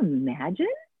 can you imagine?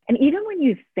 And even when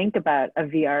you think about a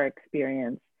VR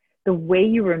experience, the way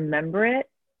you remember it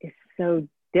is so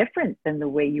different than the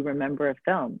way you remember a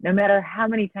film. No matter how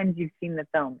many times you've seen the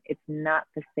film, it's not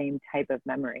the same type of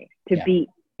memory. To be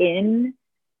in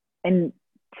and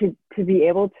to be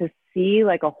able to see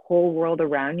like a whole world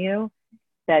around you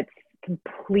that's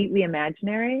completely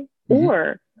imaginary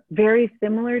or very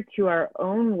similar to our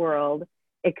own world,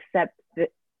 except that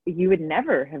you would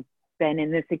never have been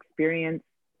in this experience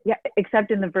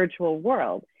except in the virtual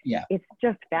world. Yeah. It's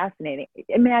just fascinating.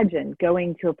 Imagine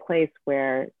going to a place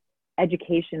where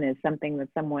education is something that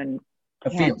someone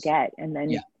can't get, and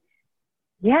then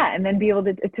and then be able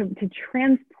to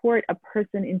transport a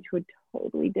person into a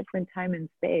totally different time and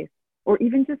space, or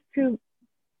even just to,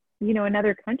 you know,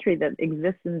 another country that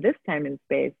exists in this time and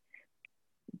space,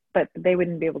 but they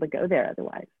wouldn't be able to go there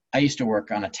otherwise. I used to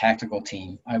work on a tactical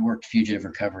team. I worked fugitive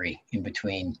recovery in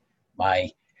between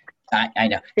my I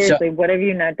know. Seriously, what have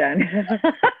you not done?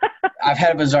 I've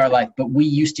had a bizarre life, but we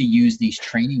used to use these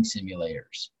training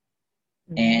simulators,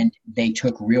 and they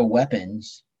took real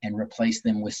weapons and replaced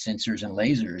them with sensors and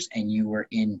lasers, and you were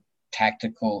in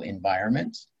tactical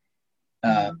environments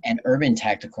and urban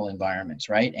tactical environments,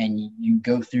 right? And you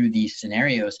go through these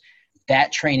scenarios.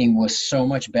 That training was so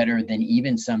much better than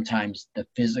even sometimes the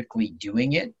physically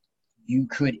doing it. You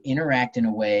could interact in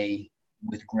a way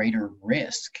with greater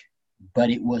risk,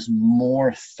 but it was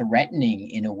more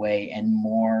threatening in a way and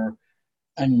more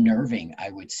unnerving, I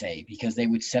would say, because they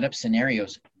would set up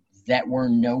scenarios that were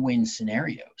no-win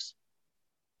scenarios.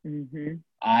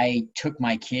 I took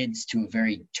my kids to a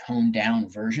very toned down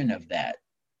version of that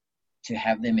to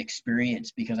have them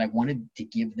experience, because I wanted to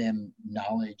give them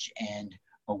knowledge and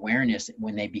awareness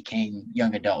when they became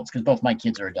young adults, because both my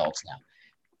kids are adults now,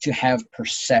 to have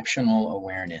perceptual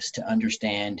awareness, to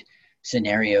understand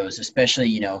scenarios, especially,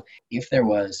 you know, if there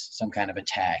was some kind of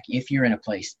attack, if you're in a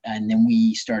place. And then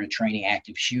we started training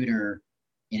active shooter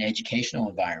in educational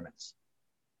environments.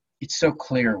 It's so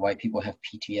clear why people have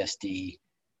PTSD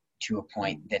to a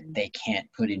point that they can't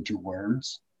put into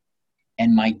words.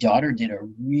 And my daughter did a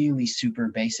really super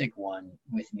basic one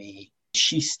with me.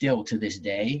 She still to this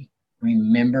day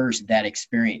remembers that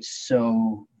experience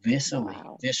so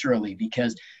viscerally,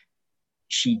 because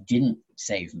she didn't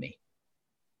save me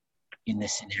in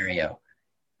this scenario.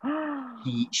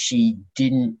 She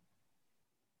didn't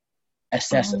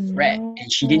assess a threat,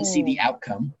 and she didn't see the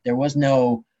outcome. There was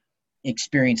no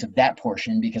experience of that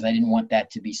portion, because I didn't want that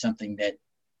to be something that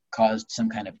caused some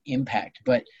kind of impact.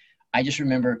 But I just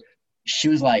remember she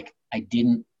was like, I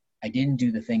didn't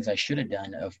do the things I should have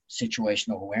done of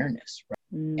situational awareness. Right?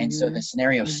 And so the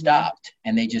scenario stopped,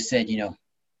 and they just said, you know,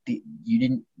 you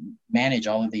didn't manage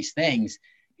all of these things.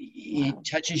 It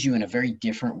touches you in a very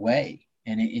different way.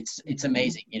 And it's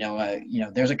amazing. You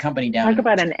know, there's a company down. Talk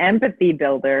about an empathy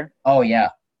builder. Oh yeah.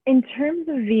 In terms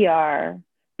of VR,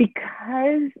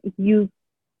 because you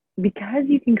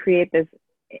can create this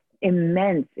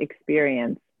immense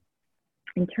experience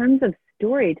in terms of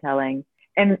storytelling,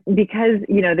 And because,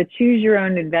 the choose your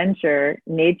own adventure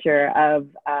nature of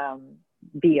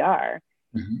VR,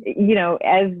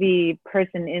 as the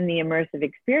person in the immersive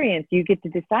experience, you get to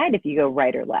decide if you go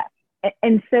right or left.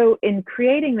 And so in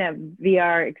creating that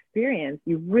VR experience,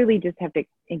 you really just have to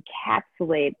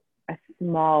encapsulate a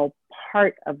small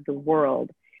part of the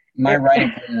world. My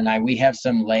writing partner and I, we have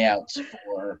some layouts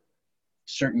for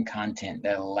certain content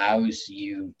that allows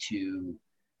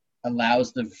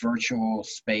the virtual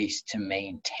space to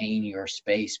maintain your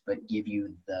space, but give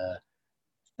you the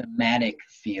thematic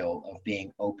feel of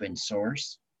being open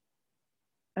source.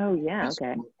 Oh, yeah.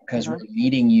 Okay. Because we're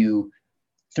leading you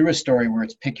through a story where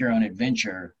it's pick your own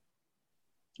adventure,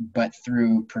 but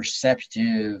through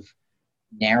perceptive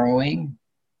narrowing,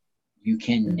 you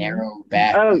can narrow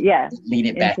back. Oh, yeah. Lead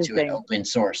it back to an open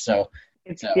source.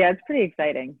 It's pretty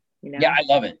exciting. Yeah, I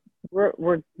love it.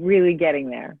 We're really getting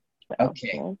there. So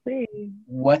okay. We'll see.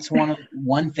 What's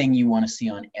one thing you want to see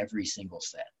on every single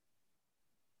set?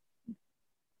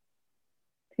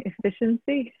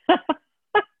 Efficiency.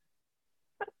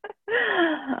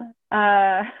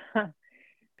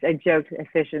 I joked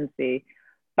efficiency,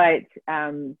 but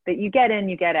that you get in,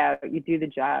 you get out, you do the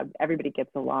job, everybody gets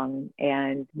along,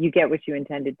 and you get what you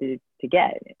intended to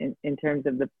get in terms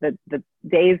of the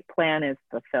day's plan is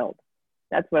fulfilled.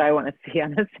 That's what I want to see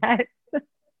on a set.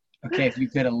 Okay, if you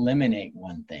could eliminate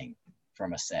one thing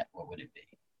from a set, what would it be?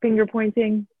 Finger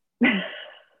pointing.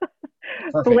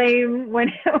 Blame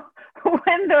when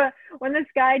the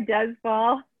sky does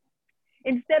fall.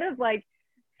 Instead of like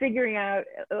figuring out,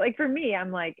 like for me,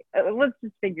 I'm like, let's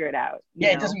just figure it out.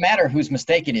 It doesn't matter whose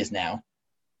mistake it is now,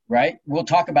 right? We'll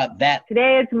talk about that.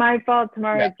 Today it's my fault,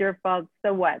 tomorrow it's your fault.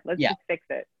 So what? Let's just fix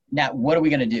it. Now, what are we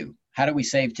going to do? How do we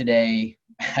save today?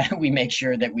 How do we make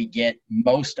sure that we get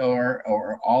most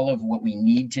or all of what we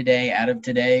need today out of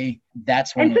today?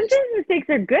 That's one. And sometimes mistakes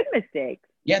are good mistakes.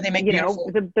 Yeah, they make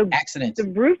beautiful accidents. The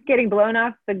roof getting blown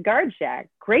off the guard shack.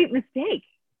 Great mistake.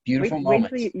 Beautiful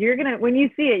moments. When you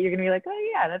see it, you're gonna be like,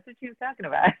 oh yeah, that's what she was talking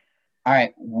about. All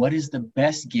right. What is the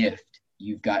best gift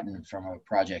you've gotten from a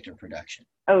project or production?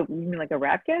 Oh, you mean like a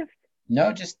wrap gift?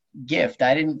 No, just gift.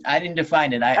 I didn't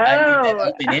define it. I leave that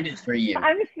open-ended for you.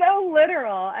 I'm so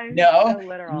literal.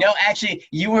 No, actually,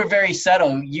 you were very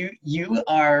subtle. You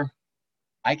are.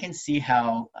 I can see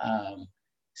how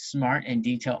smart and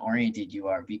detail-oriented you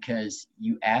are, because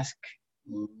you ask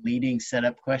leading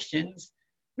setup questions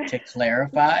to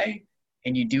clarify,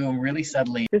 and you do them really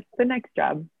subtly. Just the next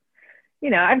job.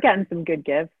 I've gotten some good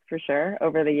gifts for sure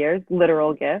over the years,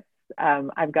 literal gifts.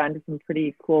 I've gone to some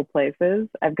pretty cool places.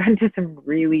 I've gone to some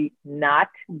really not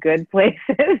good places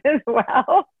as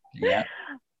well. Yeah.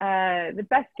 The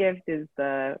best gift is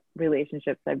the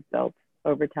relationships I've built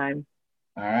over time.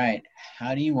 All right.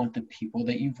 How do you want the people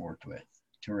that you've worked with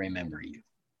to remember you?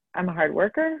 I'm a hard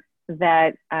worker,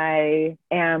 that I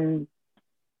am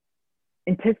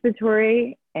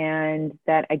anticipatory, and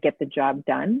that I get the job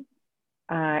done.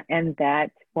 And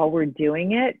that while we're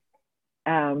doing it,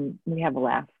 we have a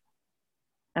laugh.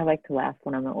 I like to laugh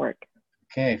when I'm at work.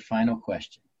 Okay, final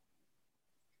question.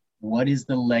 What is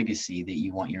the legacy that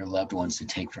you want your loved ones to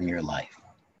take from your life?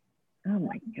 Oh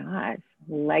my gosh,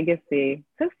 legacy.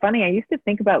 So funny. I used to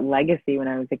think about legacy when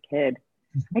I was a kid.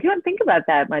 I don't think about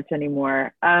that much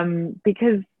anymore,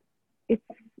 because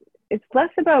it's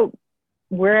less about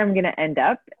where I'm going to end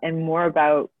up and more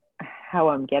about how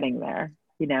I'm getting there.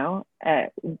 I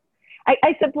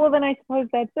said, well, then I suppose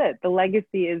that's it. The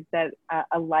legacy is that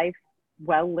a life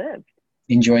well lived.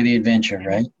 Enjoy the adventure,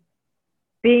 right?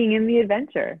 Being in the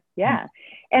adventure. Yeah.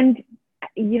 And,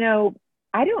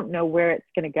 I don't know where it's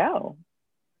going to go.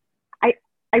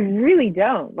 I really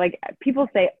don't. Like, people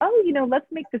say, oh, let's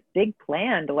make this big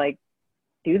plan to like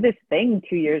do this thing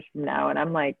 2 years from now. And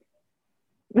I'm like,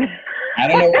 I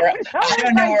don't know where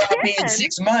I'll be in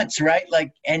 6 months, right?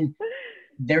 Like, and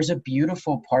there's a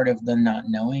beautiful part of the not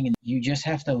knowing, and you just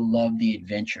have to love the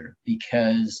adventure,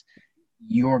 because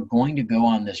you're going to go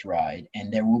on this ride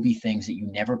and there will be things that you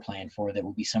never planned for that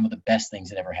will be some of the best things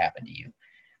that ever happened to you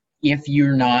if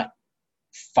you're not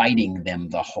fighting them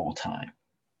the whole time.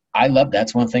 I love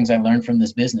that's one of the things I learned from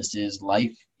this business is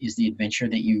life is the adventure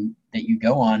that you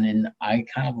go on, and I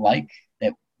kind of like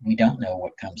that we don't know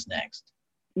what comes next.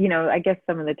 I guess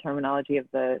some of the terminology of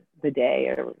the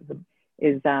day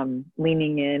is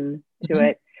leaning in to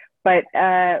it. But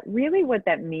really what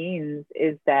that means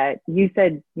is that you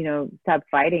said, stop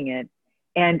fighting it.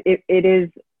 And it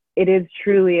is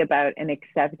truly about an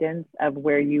acceptance of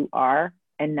where you are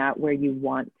and not where you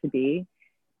want to be.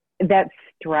 That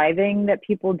striving that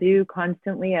people do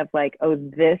constantly of like, oh,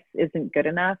 this isn't good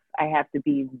enough. I have to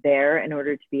be there in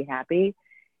order to be happy.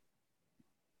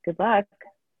 good luck.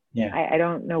 Yeah. I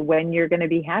don't know when you're going to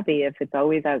be happy if it's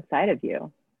always outside of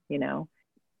you, you know?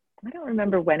 I don't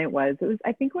remember when it was. It was,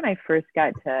 I think when I first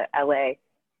got to LA,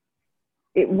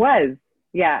 it was,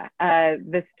 yeah.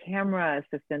 This camera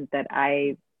assistant that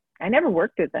I never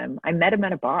worked with him. I met him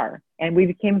at a bar and we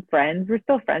became friends. We're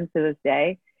still friends to this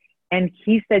day. And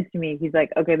he said to me, he's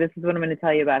like, okay, this is what I'm going to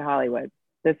tell you about Hollywood.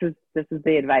 This is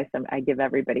the advice I give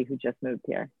everybody who just moved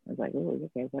here. I was like, oh,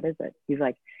 okay, what is it? He's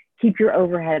like, keep your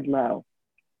overhead low.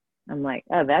 I'm like,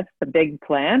 oh, that's the big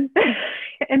plan.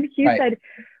 And he said,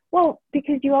 well,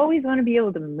 because you always want to be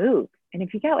able to move. And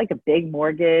if you got like a big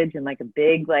mortgage and like a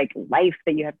big like life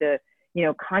that you have to, you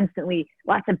know, constantly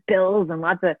lots of bills and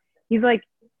he's like,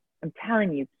 I'm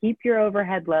telling you, keep your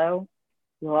overhead low.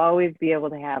 You'll always be able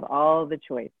to have all the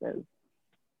choices.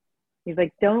 He's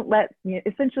like, don't let the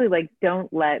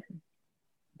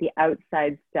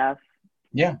outside stuff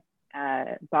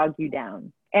bog you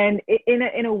down. And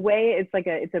in a way,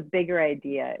 it's a bigger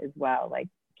idea as well. Like,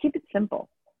 keep it simple.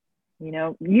 You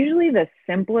know, usually the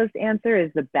simplest answer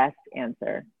is the best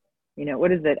answer. You know,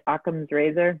 what is it? Occam's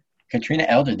razor? Katrina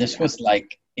Elder, this was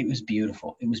like, it was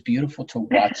beautiful. It was beautiful to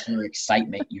watch your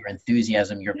excitement, your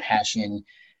enthusiasm, your passion,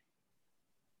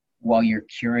 while you're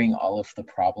curing all of the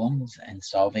problems and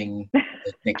solving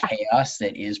the chaos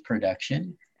that is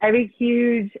production. I have a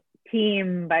huge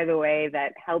team, by the way,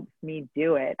 that helps me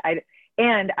do it.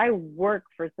 I work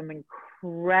for some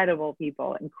incredible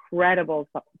people, incredible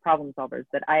problem solvers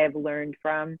that I have learned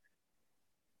from.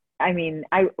 I mean,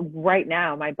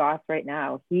 my boss right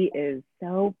now, he is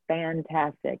so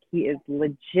fantastic. He is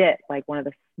legit like one of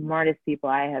the smartest people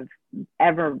I have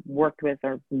ever worked with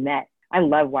or met. I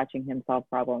love watching him solve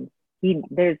problems.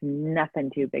 There's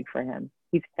nothing too big for him.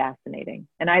 He's fascinating.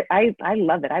 And I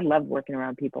love it. I love working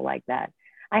around people like that.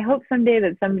 I hope someday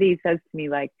that somebody says to me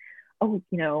like, oh,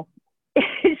 you know,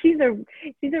 she's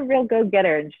a real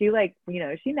go-getter, and she like, you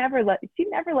know, she never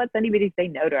lets anybody say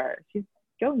no to her. She's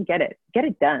go and get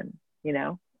it done, you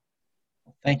know.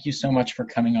 Thank you so much for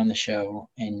coming on the show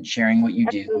and sharing what you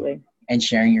Absolutely. do and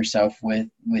sharing yourself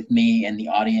with me and the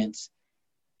audience.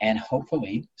 And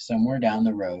hopefully somewhere down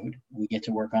the road, we get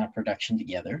to work on a production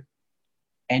together,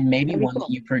 and maybe one that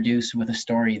you produce with a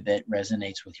story that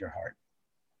resonates with your heart.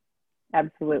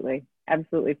 Absolutely.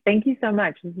 Absolutely. Thank you so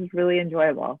much. This is really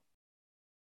enjoyable.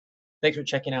 Thanks for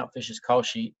checking out Fish's Call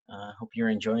Sheet. Hope you're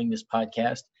enjoying this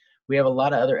podcast. We have a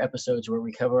lot of other episodes where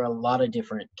we cover a lot of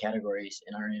different categories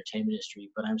in our entertainment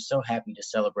industry, but I'm so happy to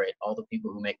celebrate all the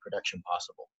people who make production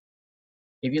possible.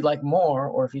 If you'd like more,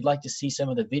 or if you'd like to see some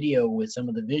of the video with some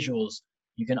of the visuals,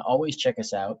 you can always check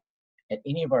us out at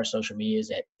any of our social medias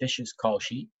at Fish's Call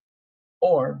Sheet,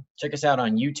 or check us out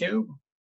on YouTube